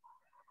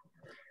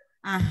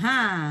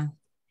 Ajá.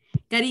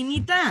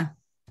 Karinita.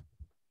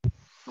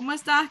 ¿Cómo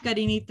estás,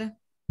 Karinita?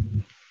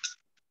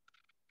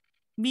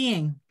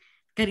 Bien.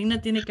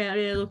 Karina tiene cara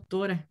de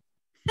doctora.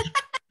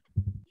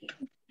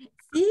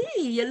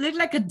 Sí, you look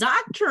like a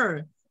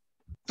doctor.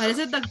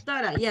 Parece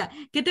doctora, ya. Yeah.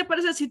 ¿Qué te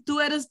parece si tú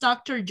eres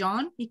Dr.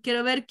 John? Y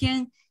quiero ver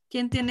quién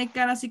tiene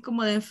cara así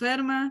como de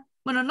enferma.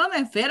 Bueno, no de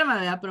enferma,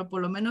 ¿verdad? Pero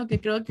por lo menos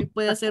que creo que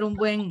puede hacer un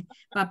buen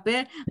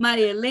papel.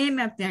 María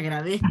Elena, te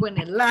agradezco en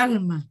el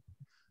alma.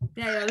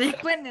 Te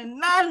agradezco en el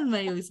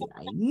alma. Yo decía,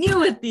 I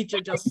knew it,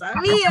 teacher. Yo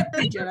sabía,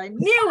 teacher. I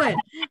knew it.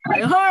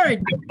 I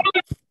heard.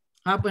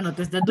 Ah, pues no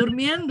te estás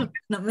durmiendo.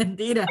 No,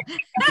 mentira.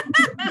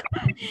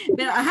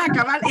 Pero, ajá,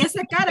 cabal,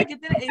 esa cara que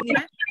tiene,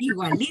 mira,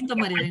 igualito,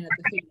 María Elena,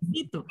 te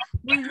felicito.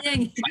 Muy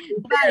bien.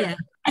 Vaya,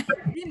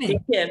 dime.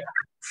 I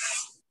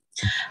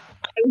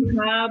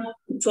have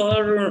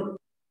for,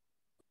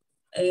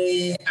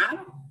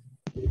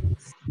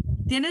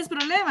 ¿Tienes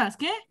problemas?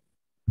 ¿Qué?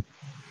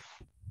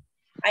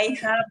 I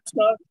have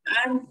sore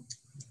arm.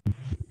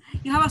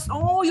 You have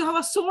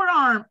a sore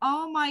arm.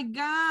 Oh my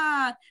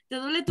God. ¿Te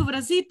duele tu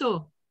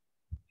bracito?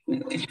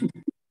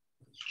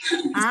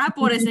 Ah,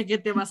 por eso es que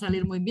te va a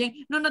salir muy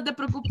bien. No, no te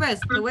preocupes.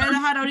 Te voy a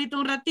dejar ahorita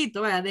un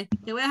ratito. Vaya,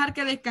 te voy a dejar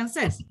que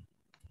descanses.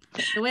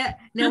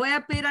 Le voy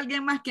a pedir a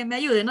alguien más que me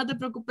ayude. No te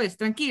preocupes.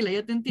 Tranquila,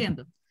 yo te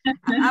entiendo.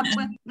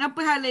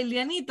 Pues a la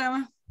Elianita.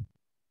 Va.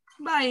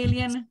 Bye,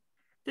 Eliana.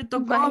 Te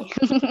tocó.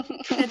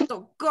 Te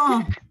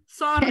tocó.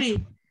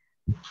 Sorry.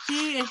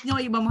 Sí, no,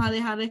 y vamos a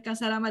dejar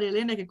descansar a María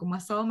Elena, que como ha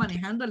estado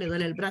manejando, le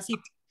duele el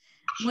bracito.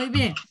 Muy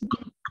bien.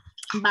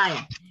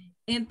 Vaya.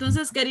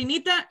 Entonces,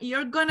 Karinita,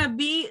 you're gonna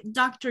be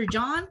Dr.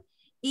 John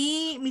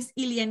y Miss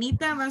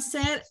Ilianita va a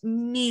ser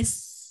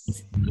Miss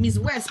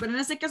West, pero en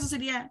este caso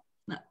sería,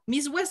 no,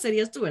 Miss West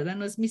serías tú, ¿verdad?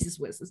 No es Mrs.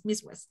 West, es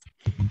Miss West.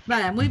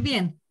 Vaya, muy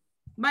bien.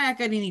 Vaya,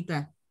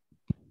 Karinita.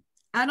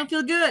 I don't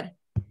feel good.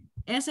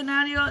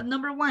 Escenario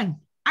number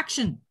 1.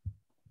 Action.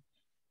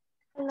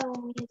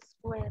 Hello, Miss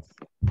West.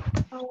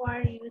 How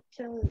are you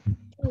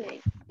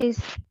today?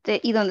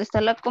 ¿Y dónde está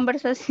la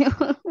conversación?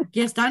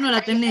 Aquí está, ¿no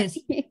la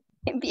tenés?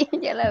 Bien,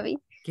 ya la vi.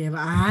 Qué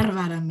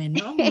bárbara,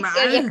 menos Es mal.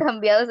 que había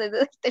cambiado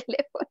desde el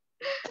teléfono.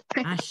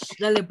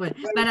 Dale pues,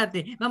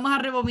 espérate, vamos a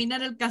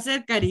rebobinar el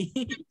cassette, Cari,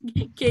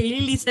 que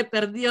Lili se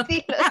perdió.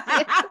 Sí, lo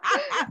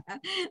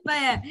siento.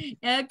 Vaya,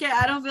 okay,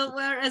 I don't feel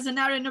well.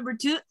 Scenario number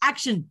 2,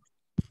 action.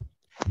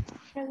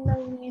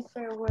 Hello,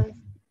 Mr. West.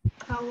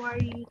 How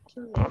are you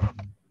today?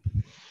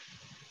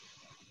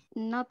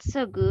 Not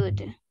so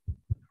good.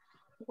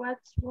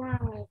 What's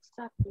wrong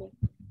exactly?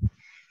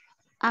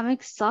 I'm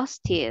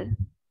exhausted.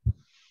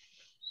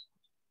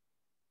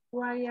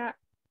 why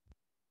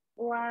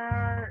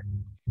are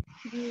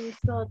you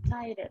so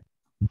tired?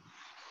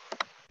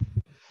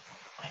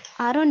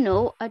 I don't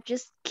know. I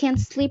just can't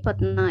sleep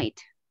at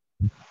night.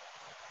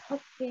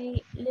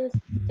 Okay, let's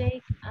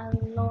take a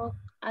look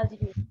at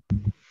you.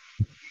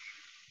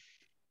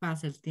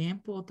 Pasa el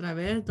tiempo otra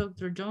vez,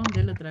 Dr. John,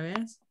 dele otra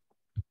vez.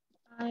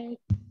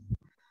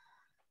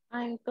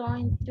 I'm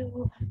going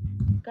to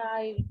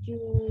guide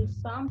you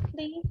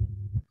softly.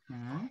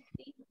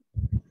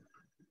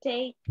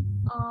 Take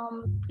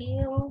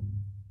pill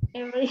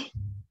every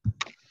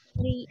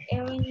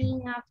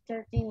evening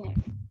after dinner.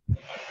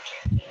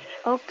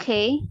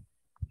 Okay.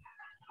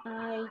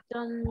 I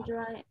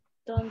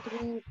don't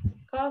drink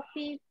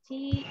coffee,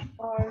 tea,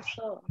 or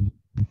soda.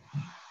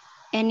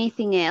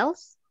 Anything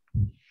else?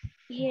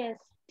 Yes,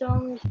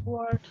 don't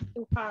work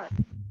too hard.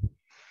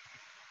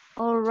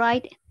 All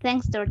right.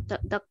 Thanks,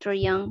 Dr.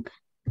 Young.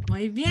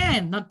 Muy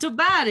bien, not too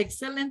bad,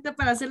 excelente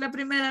para hacer la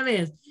primera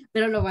vez,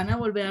 pero lo van a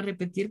volver a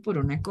repetir por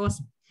una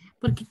cosa,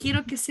 porque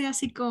quiero que sea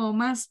así como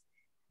más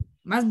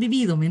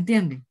vivido, ¿me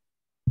entienden?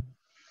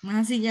 Más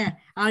así ya.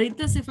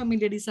 Ahorita se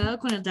familiarizado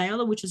con el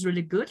diálogo, which is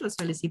really good, los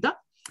felicito.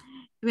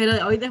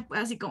 Pero hoy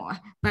después así como,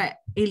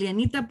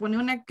 Elianita pone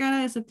una cara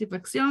de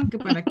satisfacción que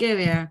para qué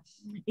vea.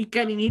 Y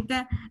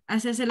Karinita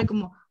hace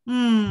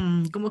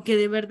como que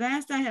de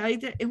verdad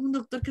ahorita es un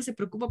doctor que se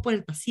preocupa por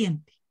el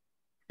paciente.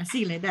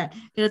 Así la edad.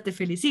 Pero te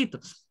felicito.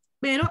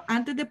 Pero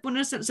antes de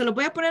ponerse, se lo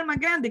voy a poner más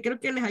grande, creo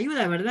que les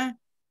ayuda, ¿verdad?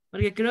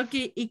 Porque creo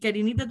que y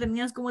Karinita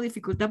tenías como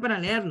dificultad para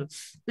leerlo.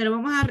 Pero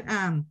vamos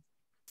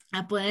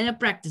a poner el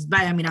practice.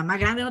 Vaya, mira, más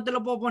grande no te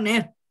lo puedo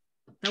poner.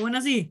 ¿Está bueno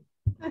así?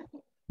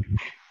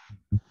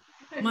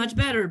 Much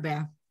better,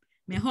 vea.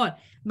 Mejor.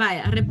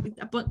 Vaya,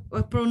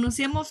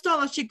 pronunciemos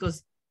todos,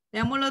 chicos.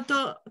 Veámoslo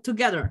todo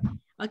together.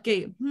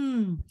 Okay.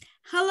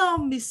 Hello,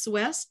 Miss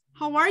West.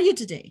 How are you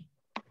today?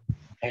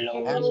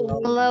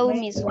 Hello,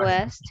 Miss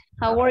West.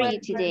 How are you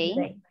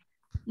today?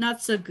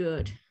 Not so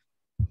good.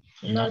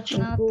 Not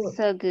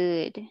so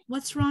good.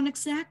 What's wrong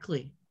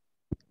exactly?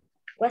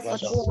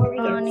 What's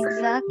wrong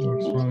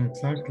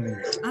exactly?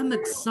 I'm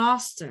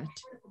exhausted.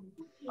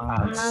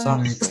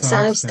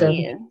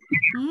 Exhausted.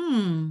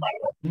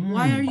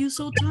 Why are you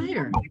so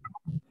tired?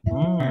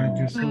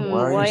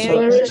 Why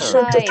are you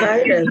so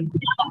tired?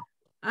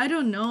 I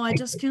don't know. I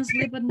just can't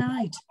sleep at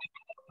night.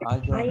 I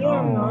don't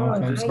know. I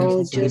just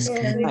can't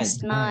sleep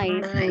at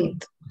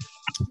night.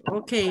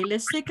 Okay,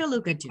 let's take a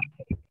look at you.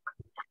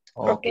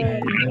 Okay,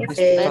 let's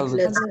take a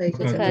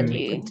look at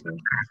you.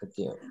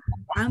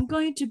 I'm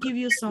going to give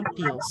you some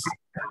pills.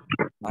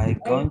 I'm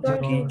going to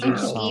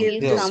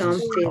give you some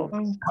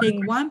pills.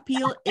 Take one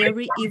pill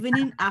every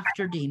evening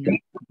after dinner.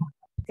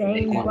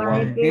 Take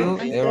one pill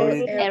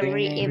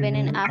Every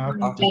evening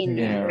after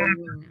dinner.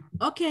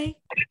 Okay.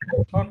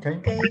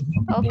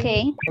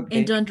 Okay.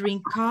 And don't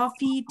drink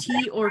coffee,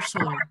 tea, or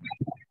soda.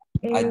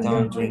 I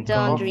don't drink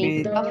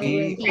coffee,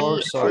 tea,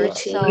 or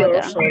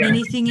soda.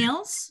 Anything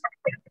else?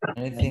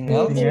 Anything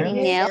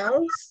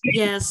else?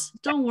 Yes,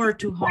 don't work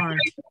too hard.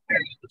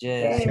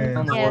 Yes,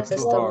 don't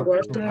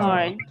work too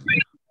hard.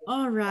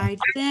 All right,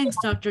 thanks,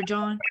 Dr.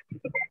 John.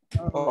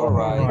 All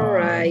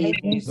right.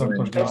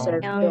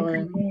 Dr.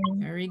 John.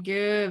 Very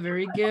good,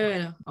 very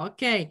good.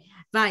 Ok,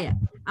 vaya,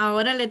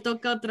 ahora le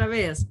toca otra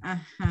vez.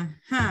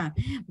 Ajá.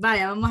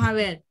 Vaya, vamos a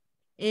ver.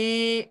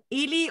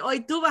 Ili,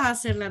 hoy tú vas a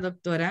ser la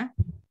doctora.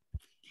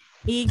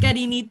 Y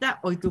Karinita,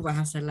 hoy tú vas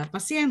a ser la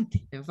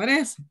paciente. ¿Te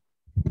parece?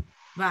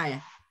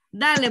 Vaya,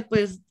 dale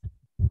pues,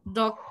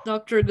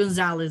 Dr.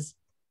 Gonzalez.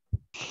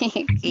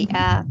 Okay,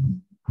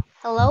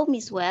 hello,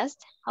 Miss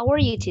West. How are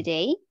you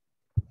today?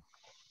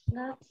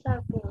 Not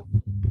so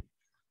good.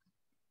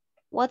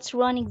 What's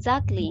wrong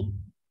exactly?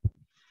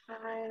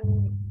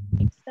 I'm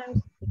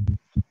exhausted.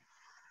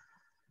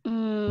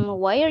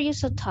 Why are you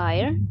so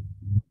tired?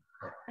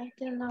 I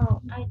don't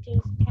know. I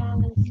just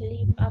can't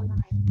sleep at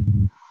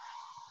night.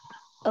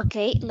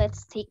 Okay,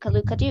 let's take a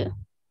look at you.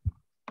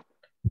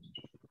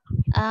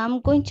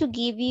 I'm going to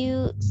give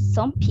you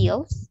some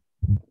pills.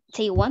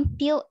 Take one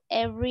pill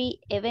every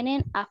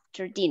evening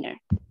after dinner.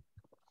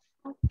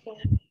 Okay.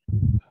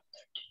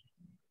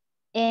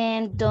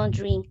 And don't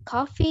drink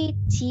coffee,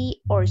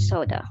 tea, or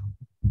soda.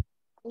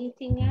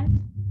 Anything else?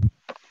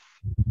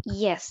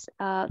 Yes,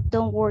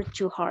 don't work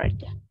too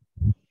hard.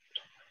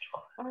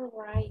 All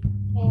right.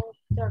 Thanks,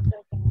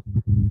 Dr.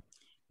 John.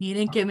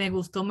 Miren que me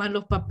gustó más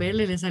los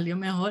papeles, le salió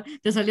mejor.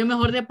 Te salió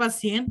mejor de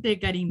paciente,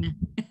 Karina.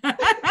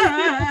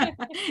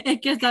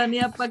 Es que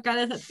salía para acá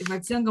de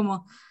satisfacción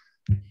como,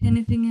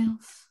 anything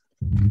else?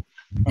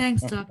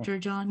 Thanks, Dr.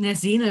 John.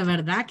 Sí, de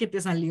verdad que te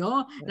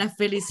salió. Las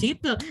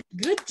felicito.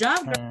 Good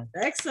job.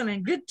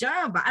 Excellent. Good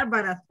job,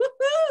 Bárbara.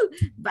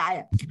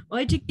 Vaya.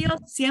 Hoy,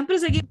 chiquillos, siempre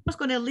seguimos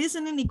con el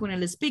listening y con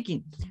el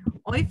speaking.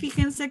 Hoy,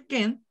 fíjense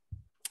que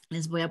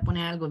les voy a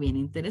poner algo bien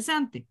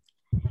interesante.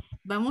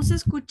 Vamos a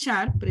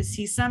escuchar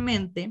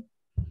precisamente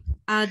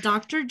a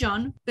Dr.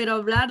 John, pero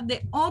hablar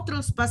de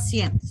otros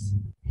pacientes.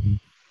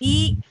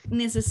 Y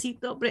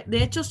necesito,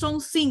 de hecho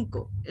son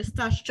 5.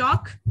 Está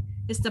Shock,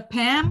 está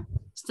Pam,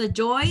 está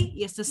Joy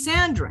y está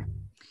Sandra.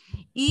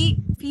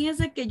 Y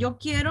fíjense que yo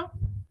quiero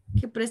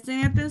que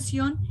presten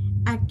atención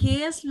a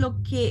qué es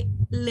lo que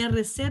le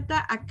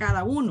receta a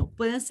cada uno.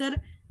 Pueden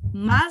ser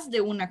más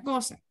de una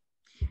cosa.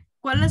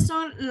 ¿Cuáles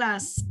son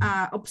las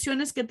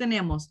opciones que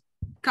tenemos?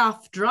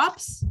 Cough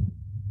drops.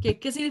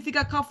 ¿Qué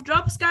significa cough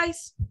drops,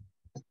 guys?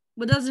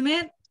 What does it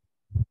mean?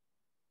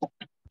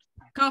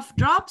 Cough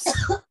drops.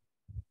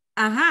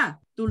 Ajá,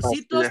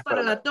 dulcitos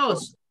para la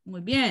tos.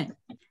 Muy bien.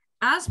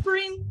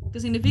 Aspirin, ¿qué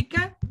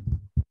significa?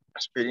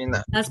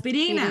 Aspirina.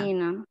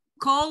 Aspirina.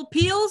 Cold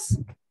pills.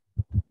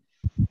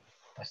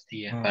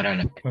 Pastillas para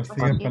la gripe.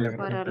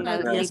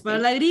 Pastillas para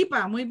la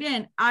gripa. Muy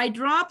bien. Eye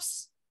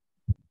drops.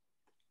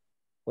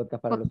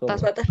 Gotas para los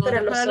ojos. Gotas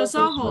Para los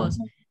ojos.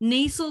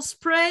 Nasal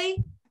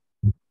spray.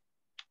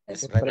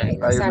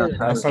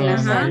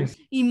 Ajá.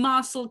 Y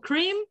muscle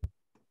cream.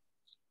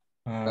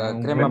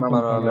 Crema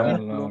para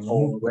los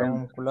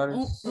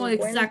musculares.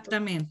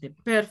 Exactamente,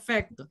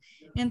 perfecto.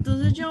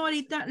 Entonces yo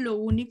ahorita lo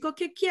único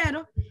que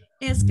quiero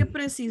es que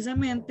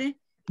precisamente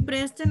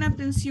presten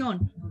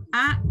atención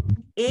a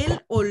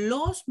el o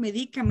los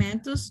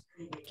medicamentos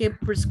que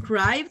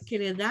prescribe, que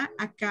le da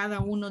a cada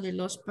uno de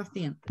los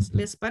pacientes.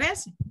 ¿Les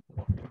parece?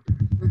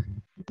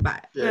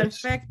 Vale,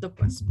 perfecto,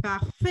 pues,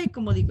 perfecto,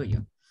 como digo yo.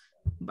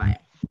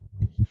 Vaya.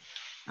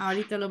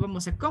 Ahorita lo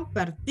vamos a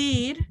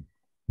compartir.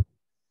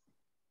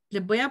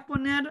 Les voy a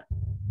poner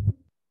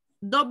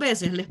 2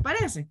 veces, ¿les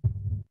parece?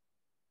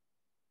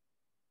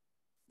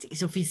 Sí,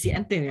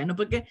 suficiente, vean, ¿no?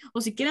 Porque,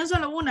 o si quieren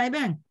solo una, ahí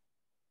ven.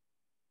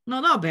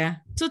 No, 2,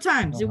 vean. 2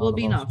 times, it will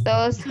be enough.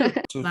 2.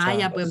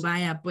 Vaya, pues,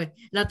 vaya, pues.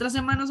 La otra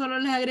semana solo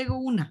les agrego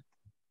una.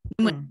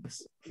 Bueno,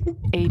 pues.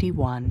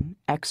 81,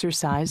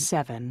 exercise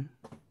 7,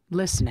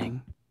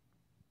 listening.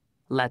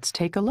 Let's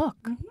take a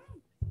look.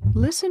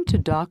 Listen to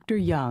Dr.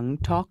 Young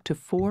talk to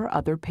 4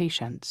 other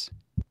patients.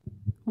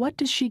 What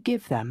does she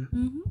give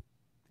them?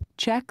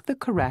 Check the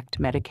correct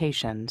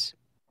medications.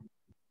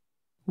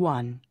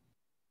 1.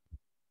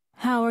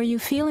 How are you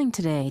feeling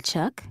today,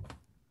 Chuck?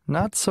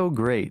 Not so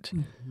great.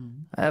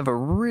 I have a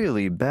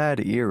really bad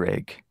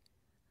earache.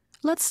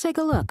 Let's take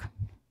a look.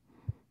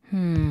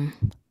 I'm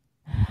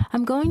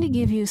going to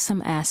give you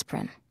some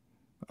aspirin.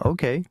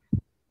 Okay.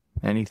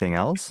 Anything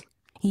else?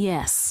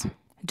 Yes.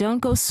 Don't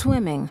go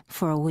swimming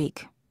for a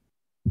week.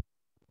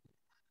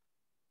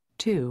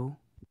 2.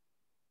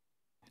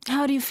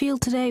 How do you feel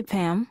today,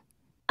 Pam?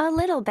 A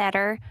little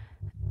better,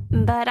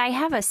 but I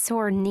have a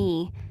sore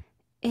knee.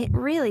 It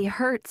really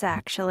hurts,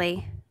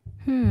 actually.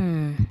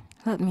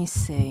 Let me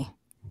see.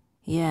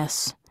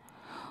 Yes.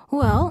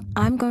 Well,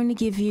 I'm going to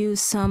give you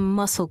some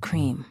muscle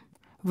cream.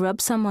 Rub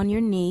some on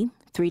your knee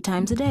 3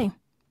 times a day.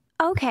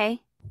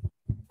 Okay.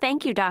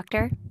 Thank you,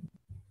 doctor.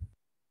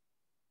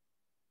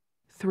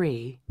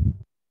 3.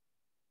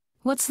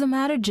 What's the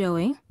matter,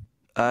 Joey?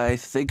 I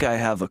think I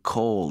have a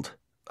cold.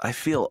 I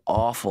feel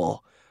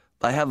awful.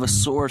 I have a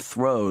sore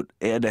throat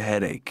and a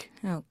headache.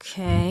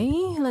 Okay,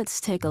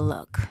 let's take a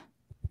look.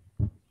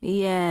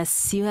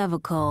 Yes, you have a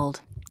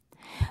cold.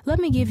 Let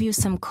me give you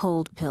some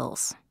cold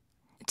pills.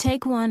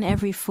 Take one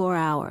every 4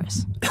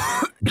 hours.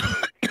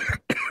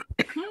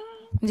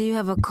 Do you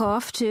have a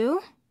cough too?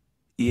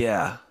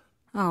 Yeah.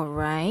 All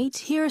right,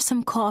 here are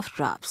some cough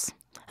drops.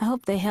 I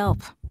hope they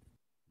help.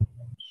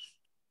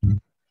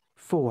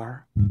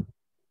 4.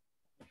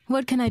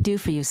 What can I do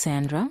for you,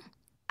 Sandra?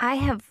 I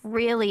have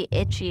really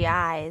itchy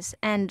eyes,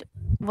 and,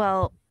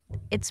 well,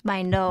 it's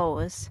my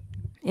nose.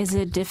 Is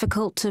it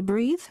difficult to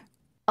breathe?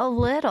 A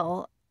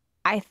little.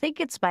 I think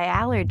it's my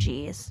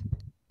allergies.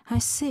 I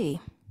see.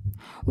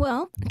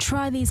 Well,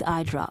 try these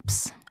eye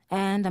drops,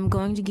 and I'm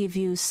going to give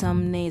you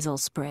some nasal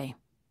spray.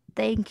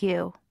 Thank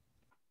you.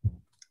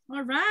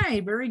 All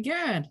right, very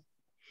good.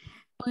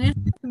 Con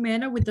esta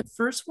primera, with the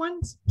first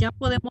ones, ya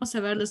podemos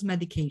saber los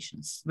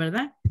medications,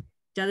 ¿verdad?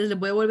 Ya les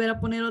voy a volver a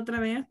poner otra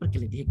vez, porque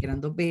les dije que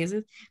eran 2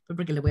 veces, pero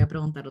porque les voy a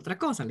preguntar otra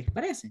cosa, ¿les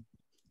parece?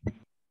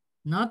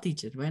 No,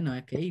 teacher, bueno,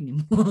 ok, ni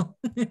modo.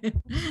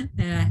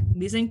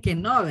 Dicen que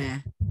no,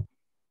 vea.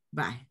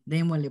 Va,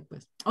 démosle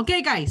pues. Ok,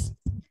 guys.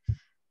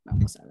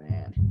 Vamos a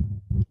ver.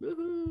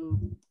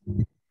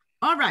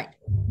 All right.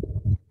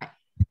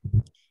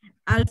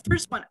 Al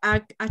first one,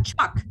 a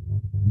Chuck.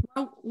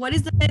 What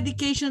is the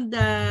medication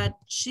that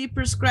she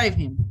prescribed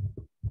him?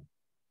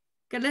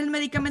 ¿Qué es el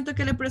medicamento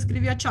que le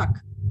prescribió a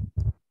Chuck?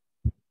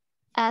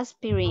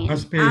 Aspirin.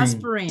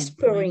 Aspirin.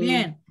 Muy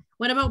bien.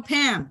 What about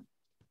Pam?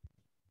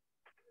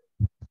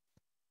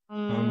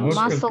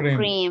 Muscle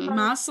cream.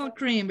 Muscle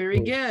cream. Very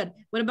good.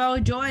 What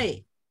about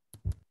Joy?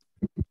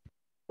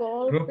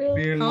 Cold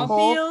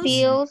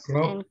pills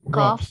and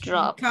cough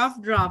drops.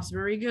 Cough drops.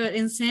 Very good.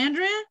 And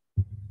Sandra?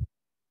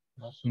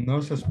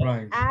 Nasal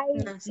spray.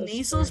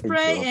 Nasal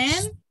spray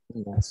and?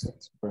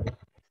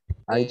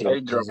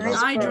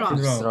 Eye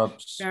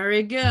drops.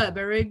 Very good.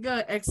 Very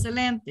good.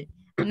 Excelente.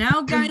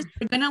 Now, guys,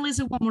 we're going to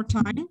listen one more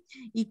time.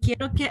 Y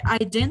quiero que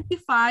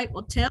identify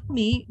o tell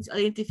me,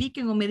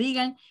 identifiquen o me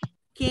digan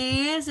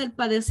qué es el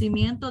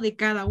padecimiento de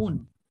cada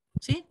uno.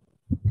 ¿Sí?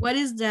 What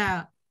is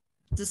the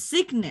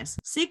sickness?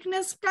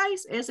 Sickness,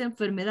 guys, es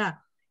enfermedad.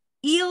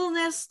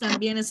 Illness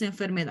también es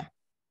enfermedad.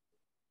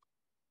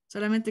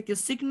 Solamente que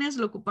sickness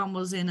lo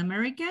ocupamos en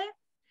America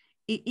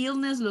y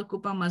illness lo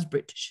ocupa más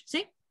British,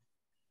 ¿sí?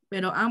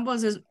 Pero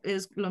ambos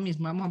es lo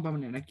mismo. Vamos a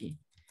poner aquí.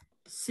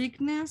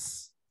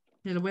 Sickness,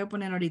 se lo voy a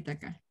poner ahorita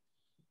acá.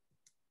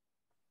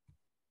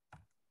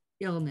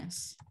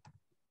 Illness.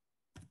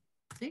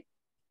 ¿Sí?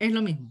 Es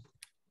lo mismo.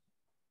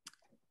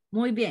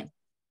 Muy bien.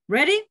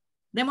 Ready?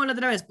 Démoslo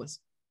otra vez,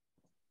 pues.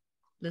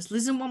 Let's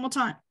listen one more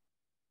time.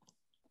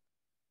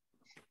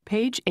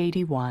 Page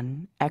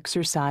 81,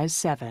 Exercise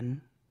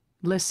 7,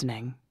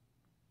 Listening.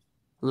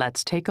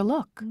 Let's take a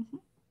look.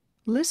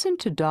 Listen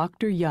to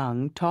Dr.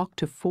 Young talk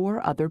to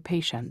 4 other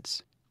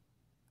patients.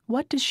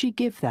 What does she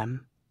give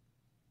them?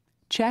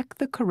 Check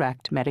the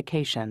correct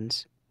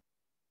medications.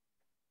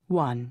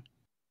 1.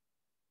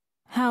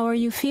 How are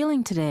you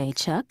feeling today,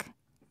 Chuck?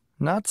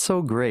 Not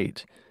so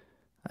great.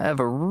 I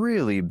have a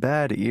really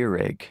bad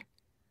earache.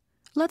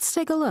 Let's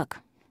take a look.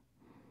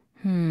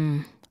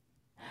 I'm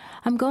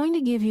going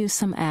to give you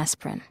some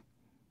aspirin.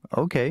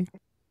 Okay.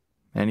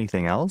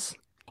 Anything else?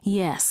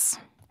 Yes.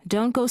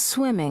 Don't go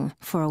swimming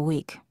for a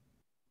week.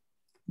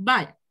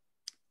 Vaya.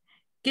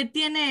 ¿Qué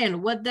tiene él?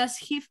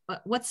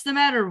 What's the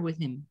matter with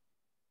him?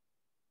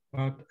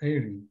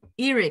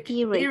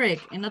 Earache.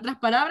 En otras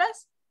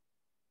palabras,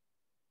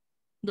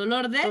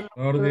 dolor de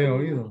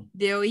oído.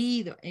 De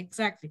oído,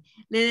 exacto.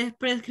 Le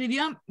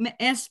prescribió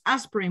es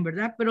aspirin,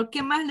 ¿verdad? Pero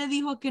 ¿qué más le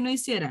dijo que no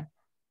hiciera?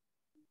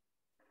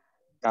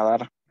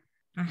 Nadar.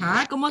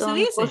 Ajá, ¿cómo se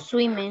dice?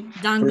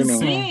 Don't go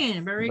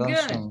swimming. Very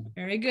good.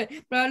 Very good.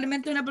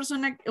 Probablemente una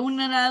persona, un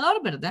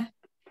nadador, ¿verdad?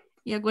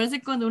 Y acuérdense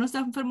que cuando uno está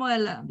enfermo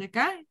de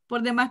acá,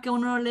 por demás que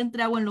uno no le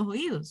entre agua en los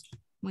oídos.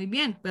 Muy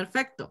bien,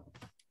 perfecto.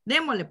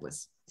 Démosle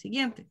pues.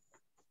 Siguiente.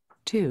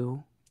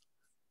 2.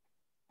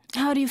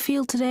 How do you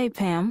feel today,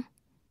 Pam?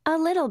 A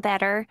little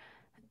better,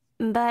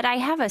 but I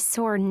have a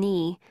sore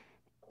knee.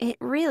 It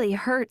really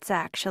hurts,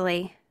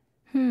 actually.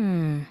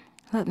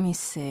 Let me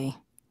see.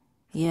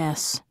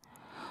 Yes.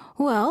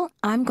 Well,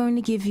 I'm going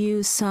to give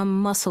you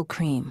some muscle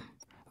cream.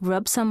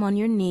 Rub some on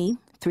your knee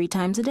 3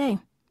 times a day.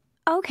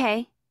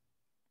 Okay.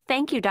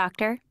 Thank you,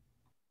 doctor.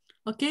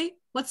 Okay.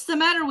 What's the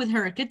matter with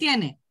her? ¿Qué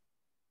tiene?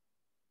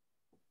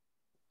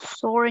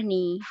 Sore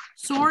knee.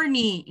 Sore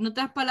knee. En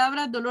otras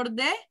palabras, dolor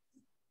de?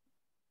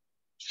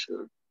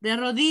 Sure. De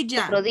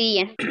rodilla.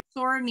 Rodilla.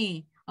 Sore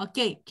knee.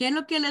 Ok. ¿Qué es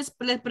lo que les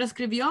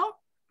prescribió?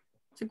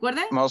 ¿Se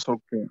acuerdan? Muscle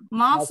cream.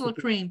 Muscle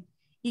cream.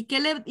 ¿Y qué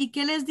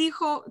les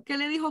dijo? ¿Qué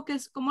le dijo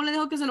cómo le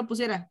dijo que se lo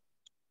pusiera?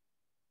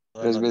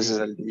 3 veces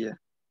al día.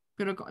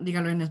 Pero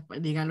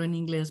dígalo en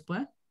inglés,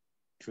 pues.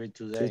 3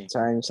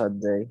 times a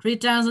day. 3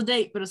 times a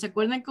day. Pero ¿se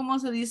acuerdan cómo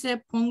se dice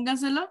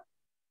pónganselo?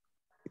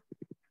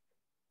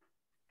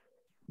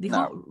 Dijo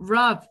No.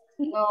 rub.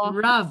 No.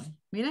 Rub.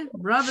 Miren,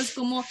 rub es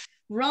como,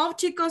 rub,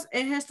 chicos,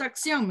 es esta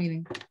acción,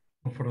 miren.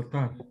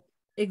 Frotar.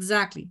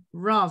 Exactly.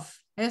 Rub.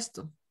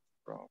 Esto.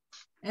 Rub.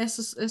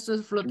 Esto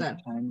es frotar.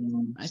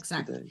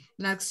 Exacto.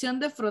 La acción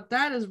de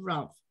frotar es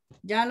rub.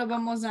 Ya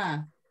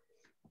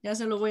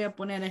se lo voy a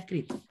poner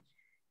escrito.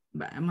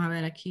 Vamos a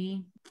ver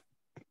aquí.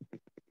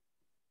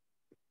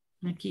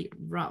 Aquí,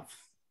 rub.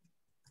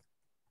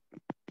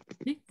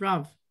 ¿Sí?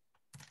 Rub.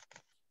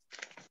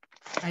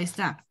 Ahí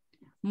está.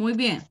 Muy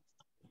bien.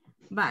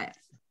 Vaya.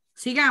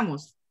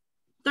 Sigamos.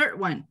 Third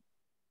one.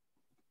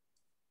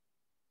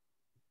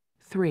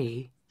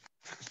 3.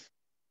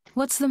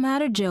 What's the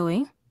matter,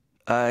 Joey?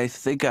 I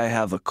think I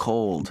have a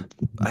cold.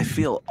 I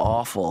feel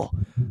awful.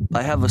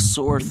 I have a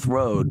sore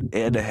throat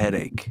and a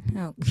headache.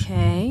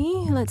 Okay,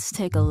 let's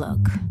take a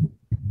look.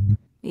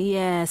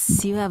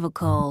 Yes, you have a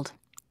cold.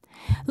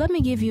 Let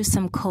me give you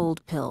some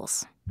cold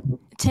pills.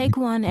 Take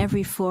one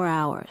every 4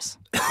 hours.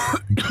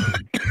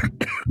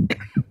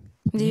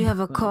 Do you have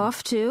a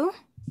cough too?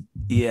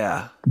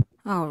 Yeah.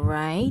 All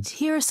right,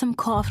 here are some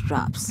cough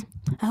drops.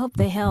 I hope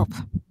they help.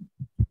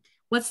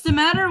 What's the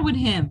matter with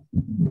him?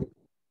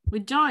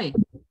 With Joy?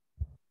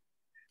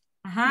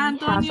 Ajá,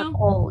 Antonio. He has a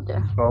cold.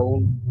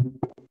 Cold.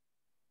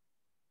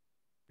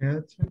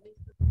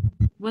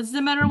 What's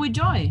the matter with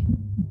Joy?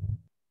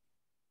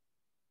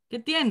 ¿Qué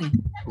tiene?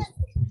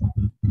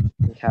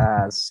 He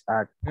has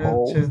a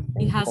cold.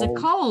 He has a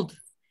cold.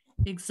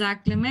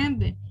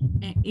 Exactamente.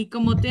 Y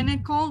como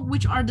tiene cold,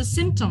 which are the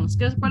symptoms?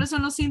 ¿Cuáles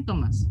son los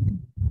síntomas?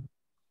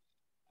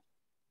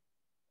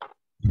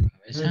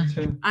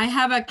 I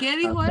have a, ¿qué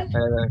dijo él?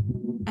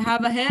 I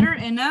have a headache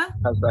and a...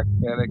 Has a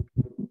headache.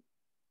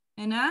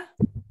 And a...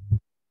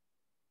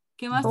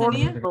 ¿Qué más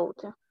tenía?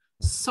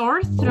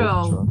 Sore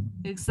throat.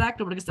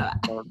 Exacto, porque estaba...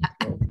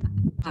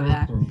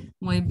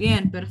 Muy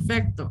bien,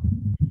 perfecto.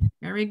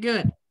 Very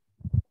good.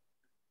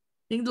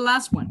 I think the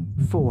last one.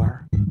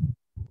 4.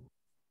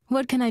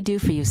 What can I do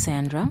for you,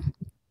 Sandra?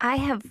 I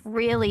have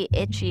really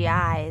itchy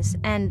eyes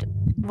and,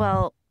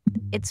 well,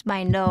 it's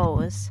my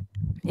nose.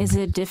 Is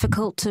it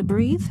difficult to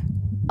breathe?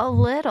 A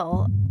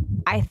little.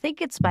 I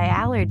think it's my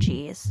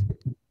allergies.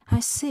 I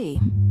see.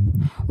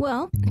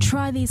 Well,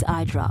 try these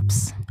eye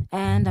drops,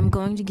 and I'm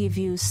going to give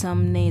you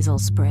some nasal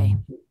spray.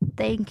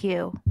 Thank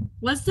you.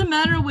 What's the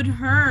matter with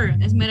her,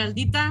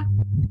 Esmeraldita?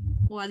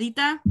 O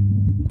Adita?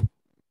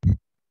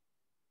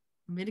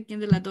 A ver quién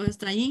de las dos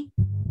está allí.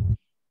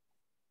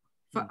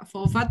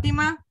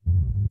 Fátima.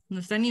 No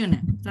está ni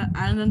una.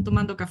 Andan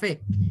tomando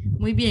café.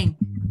 Muy bien.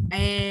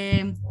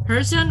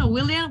 Herson o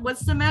William,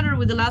 what's the matter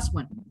with the last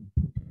one?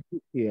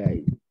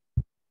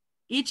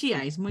 Itchy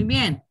eyes. Muy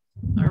bien.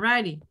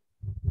 Alrighty.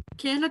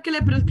 ¿Qué es lo que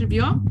le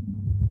prescribió?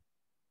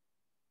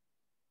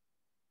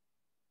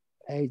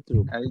 Eye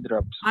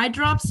drops. Eye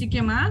drops. ¿Y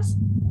qué más?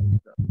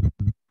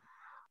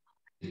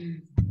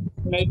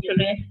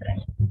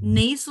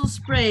 Nasal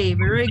spray.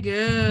 Very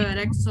good.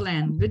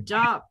 Excellent. Good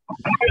job.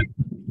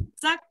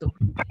 Exacto.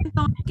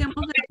 Entonces, ¿qué hemos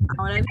hecho?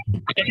 Ahora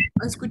bien,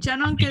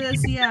 escucharon que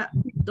decía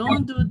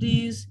don't do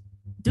this,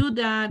 do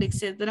that,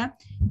 etcétera.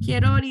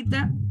 Quiero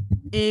ahorita,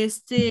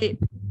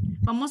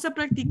 vamos a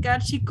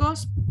practicar,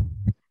 chicos,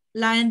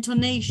 la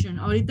intonation.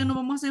 Ahorita nos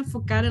vamos a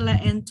enfocar en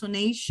la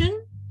intonation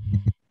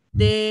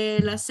de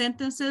las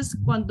sentences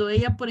cuando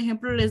ella, por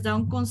ejemplo, les da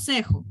un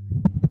consejo.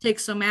 Take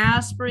some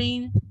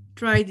aspirin,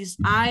 try these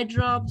eye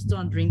drops,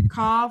 don't drink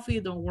coffee,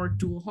 don't work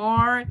too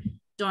hard,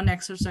 don't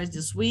exercise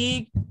this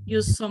week,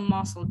 use some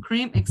muscle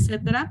cream,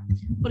 etc.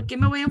 ¿Por qué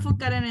me voy a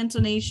enfocar en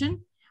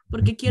intonation?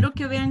 Porque quiero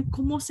que vean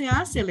cómo se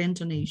hace la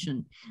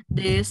intonation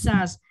de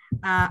esas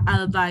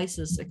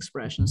advices,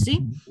 expressions,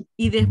 ¿sí?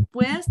 Y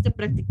después de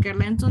practicar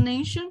la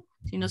intonation,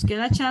 si nos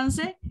queda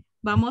chance,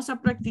 vamos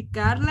a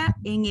practicarla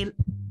en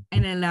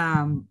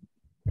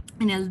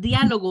el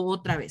diálogo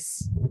otra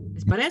vez.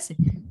 ¿Les parece?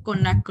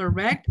 Con la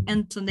correct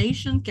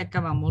intonation que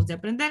acabamos de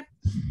aprender.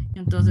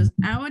 Entonces,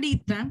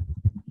 ahorita,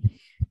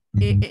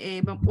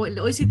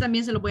 hoy sí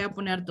también se lo voy a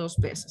poner 2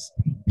 veces.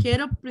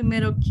 Quiero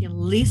primero que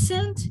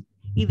listen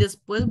y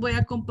después voy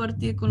a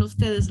compartir con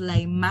ustedes la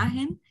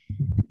imagen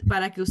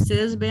para que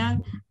ustedes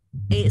vean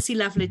si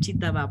la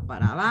flechita va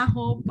para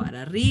abajo,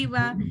 para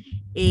arriba,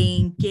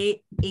 en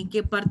qué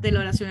parte de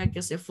la oración hay que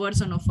hacer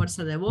fuerza o no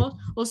fuerza de voz,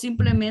 o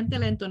simplemente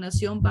la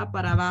entonación va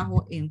para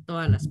abajo en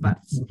todas las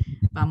partes.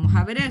 Vamos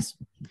a ver eso.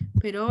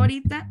 Pero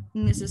ahorita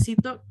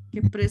necesito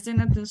que presten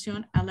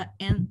atención a la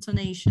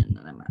intonation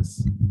nada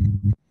más.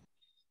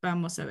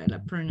 Vamos a ver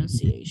la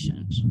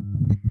pronunciation.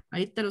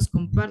 Ahorita los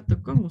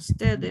comparto con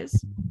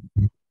ustedes.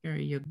 Here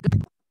you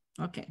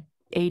go. Okay.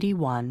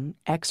 81,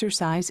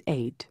 exercise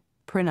 8,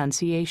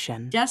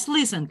 pronunciation. Just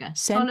listen, guys.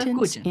 Solo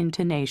Sentence escuchen.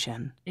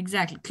 intonation.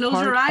 Exactly. Close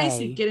Part your eyes A.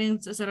 si quieren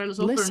cerrar los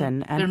ojos,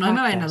 Listen pero and no me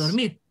vayan a practice.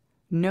 dormir.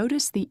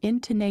 Notice the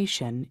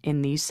intonation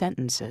in these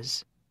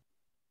sentences.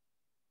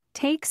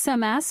 Take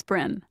some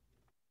aspirin.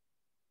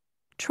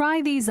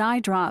 Try these eye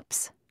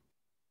drops.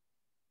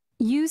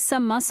 Use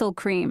some muscle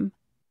cream.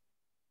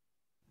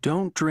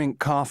 Don't drink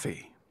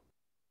coffee.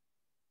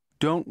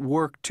 Don't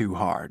work too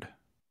hard.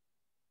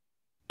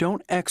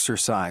 Don't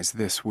exercise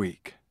this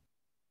week.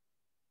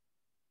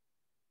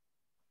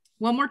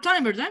 One more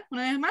time, ¿verdad?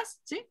 Una vez más,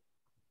 ¿sí?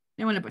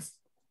 Démosle pues.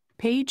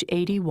 Page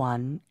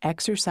 81,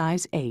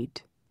 exercise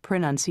 8,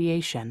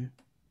 pronunciation.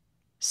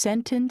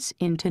 Sentence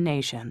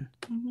intonation.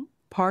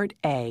 Part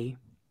A.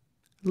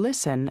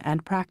 Listen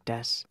and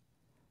practice.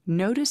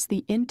 Notice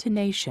the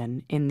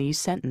intonation in these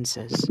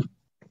sentences.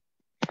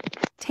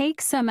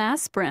 Take some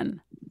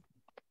aspirin.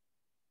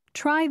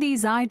 Try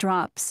these eye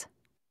drops.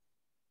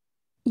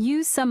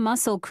 Use some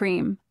muscle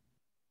cream.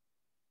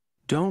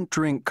 Don't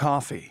drink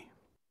coffee.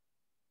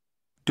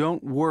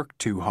 Don't work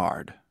too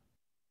hard.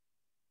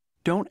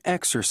 Don't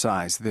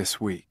exercise this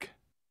week.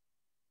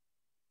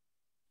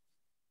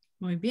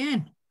 Muy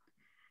bien.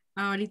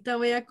 Ahorita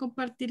voy a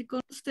compartir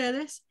con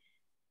ustedes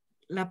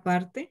la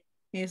parte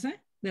esa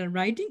del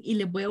writing y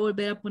les voy a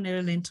volver a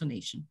poner la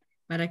intonation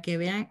para que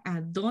vean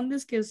a dónde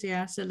es que se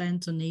hace la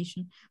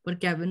intonation,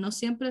 porque a veces no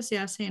siempre se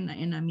hace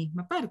en la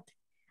misma parte.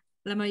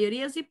 La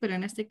mayoría sí, pero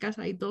en este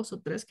caso hay 2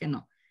 o 3 que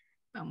no.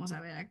 Vamos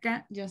a ver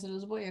acá, ya se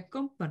los voy a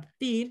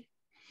compartir.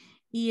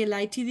 Y el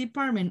IT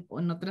department, o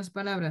en otras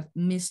palabras,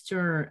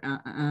 Mr.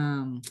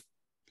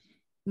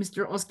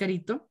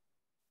 Oscarito,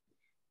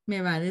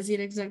 me va a decir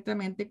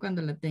exactamente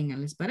cuando la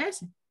tengan, ¿les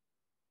parece?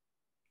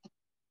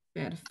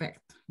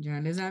 Perfecto,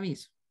 ya les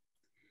aviso.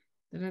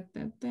 Yo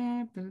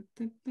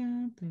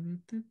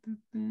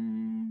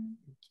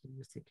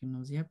sé que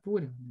no se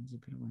apura,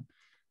 pero bueno,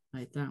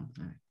 ahí está, vamos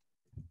a ver.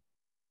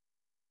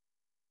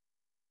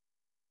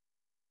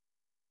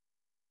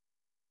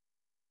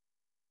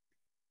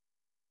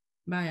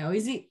 Vaya, hoy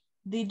sí.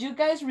 Did you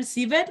guys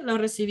receive it? ¿Lo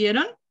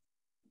recibieron?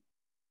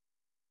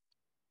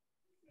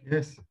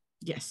 Yes.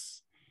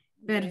 Yes.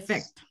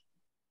 Perfecto.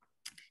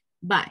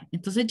 Vale,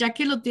 entonces ya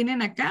que lo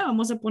tienen acá,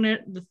 vamos a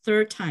poner the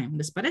third time.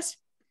 ¿Les parece?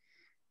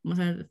 Vamos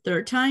a ver the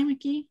third time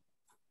aquí.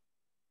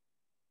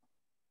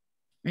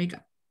 There you go.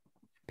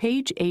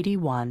 Page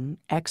 81,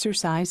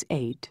 exercise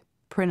 8,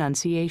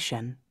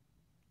 pronunciation.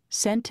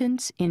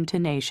 Sentence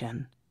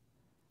intonation.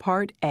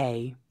 Part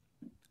A.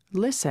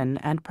 Listen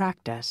and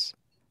practice.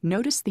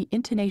 Notice the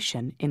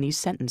intonation in these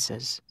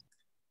sentences.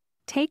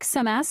 Take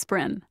some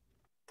aspirin.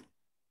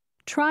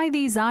 Try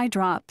these eye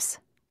drops.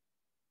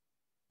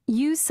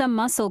 Use some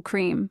muscle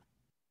cream.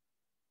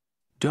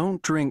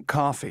 Don't drink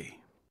coffee.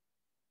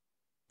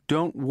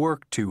 Don't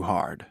work too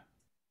hard.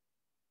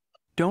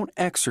 Don't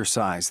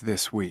exercise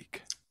this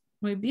week.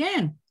 Muy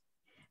bien.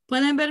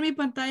 ¿Pueden ver mi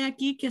pantalla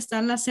aquí que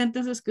están las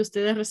sentencias que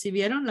ustedes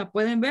recibieron? ¿La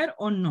pueden ver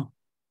o no?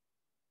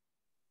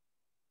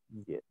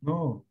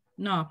 No.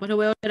 No, pues lo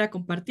voy a volver a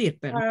compartir.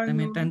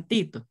 Permítanme no.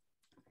 tantito.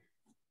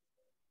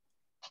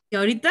 ¿Y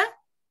ahorita?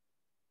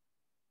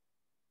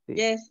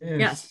 Yes.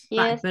 Yes.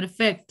 Vale,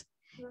 perfecto.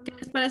 ¿Qué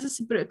les parece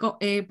si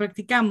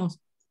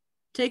practicamos?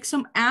 Take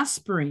some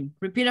aspirin.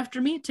 Repeat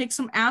after me. Take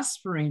some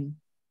aspirin.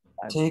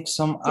 Take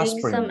some Take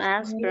some aspirin.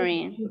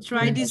 aspirin.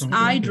 Try these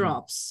eye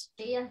drops.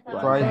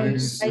 Try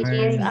this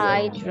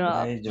eye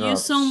drop.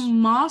 Use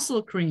some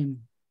muscle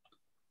cream.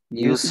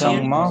 Use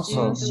some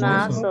muscle.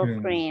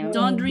 Muscle cream.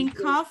 Don't drink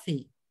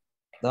coffee.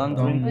 Don't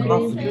drink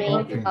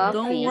coffee.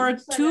 Don't work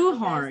too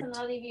hard.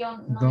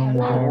 Don't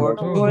work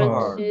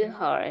too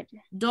hard.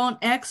 Don't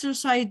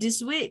exercise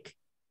this week.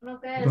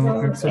 Don't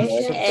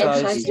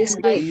exercise this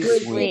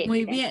week.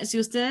 Muy bien. Si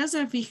ustedes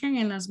se fijan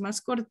en las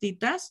más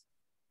cortitas,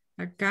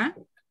 acá,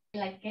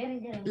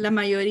 la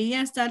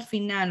mayoría está al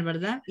final,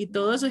 ¿verdad? Y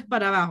todo eso es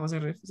para abajo,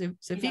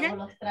 ¿se fijan?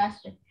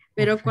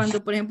 Pero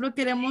cuando, por ejemplo,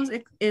 queremos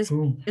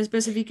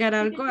especificar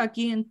algo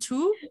aquí en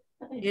to,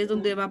 es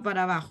donde va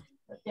para abajo.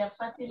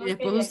 Y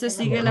después usted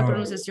sigue la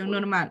pronunciación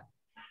normal.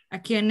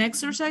 Aquí en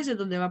exercise es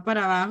donde va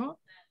para abajo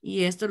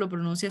y esto lo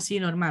pronuncia así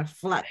normal,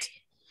 flat.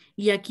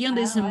 Y aquí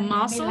donde dice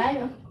muscle,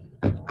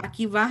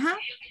 aquí baja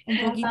un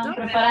poquito. Están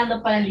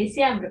preparando para el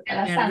diciembre,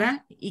 para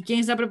 ¿verdad? ¿Y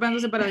quién está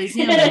preparándose para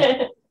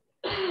diciembre?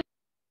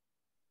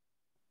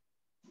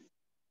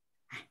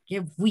 Qué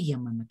bulla,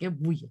 mamá, qué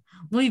bulla.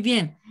 Muy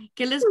bien.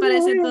 ¿Qué les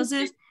parece?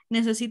 Entonces,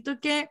 necesito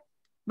que...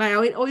 Vaya,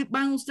 hoy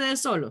van ustedes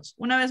solos.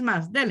 Una vez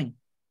más, denle.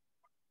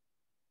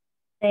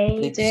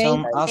 Take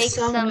some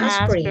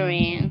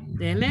aspirin.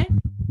 Dele.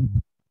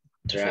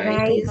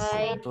 Try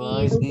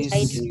these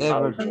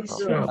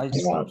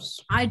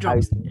eye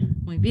drops.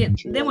 Muy bien.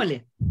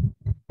 Démosle.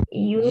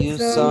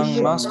 Use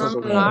some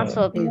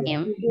muscle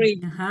cream.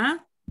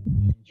 Ajá.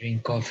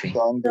 Drink coffee.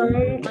 Don't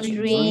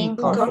drink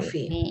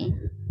coffee.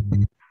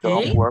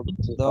 Don't work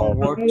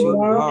too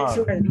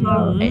hard.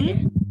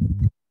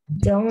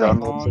 Don't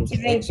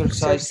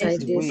exercise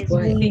this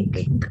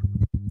week.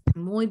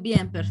 Muy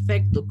bien,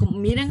 perfecto. Como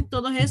miren,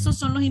 todos estos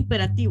son los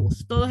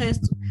imperativos, todos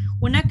estos.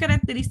 Una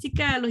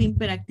característica de los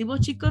imperativos,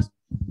 chicos,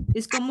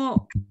 es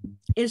como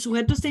el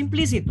sujeto está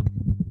implícito.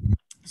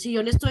 Si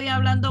yo le estoy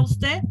hablando a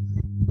usted,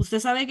 usted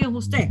sabe que es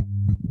usted,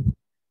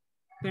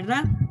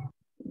 ¿verdad?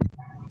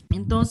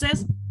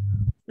 Entonces,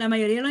 la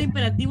mayoría de los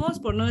imperativos,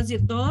 por no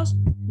decir todos,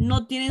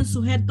 no tienen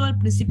sujeto al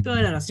principio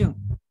de la oración.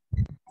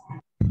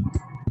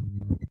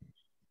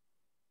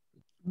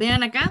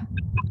 Vean acá.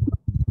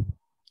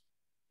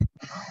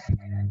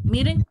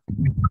 Miren,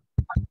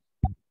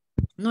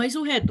 no hay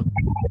sujeto.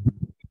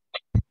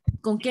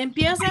 ¿Con qué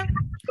empieza?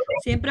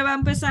 Siempre va a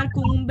empezar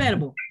con un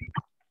verbo.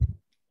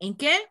 ¿En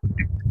qué?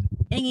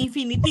 En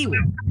infinitivo.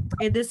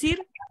 Es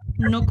decir,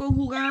 no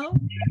conjugado,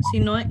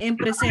 sino en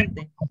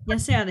presente. Ya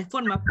sea de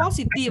forma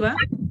positiva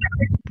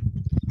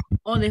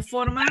o de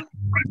forma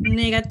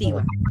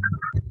negativa.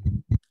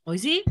 ¿Hoy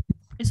sí?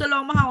 Eso lo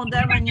vamos a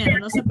ahondar mañana,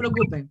 no se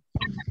preocupen.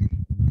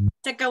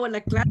 Se acabó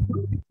la clase.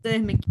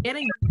 Ustedes me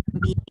quieren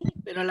bien,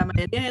 pero la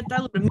mayoría está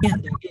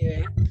durmiendo.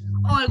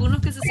 O algunos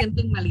que se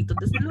sienten malitos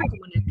de salud,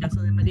 como en el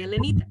caso de María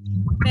Elenita.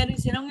 Pero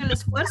hicieron el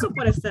esfuerzo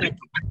por estar aquí,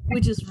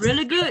 which is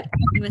really good.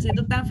 Y me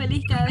siento tan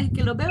feliz cada vez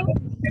que lo veo.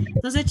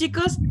 Entonces,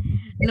 chicos,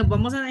 nos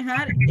vamos a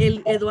dejar.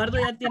 El Eduardo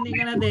ya tiene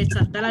ganas de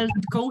saltar al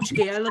coach,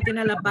 que ya lo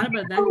tiene a la par,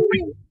 ¿verdad?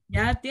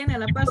 Ya tiene a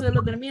la par, se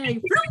lo termina y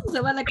 ¡prum! Se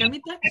va a la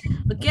camita.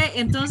 Ok,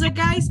 entonces,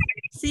 guys,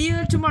 see you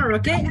tomorrow,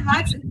 ok?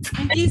 Hugs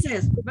and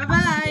kisses. Bye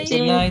bye.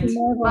 Good night.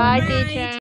 Bye, teacher.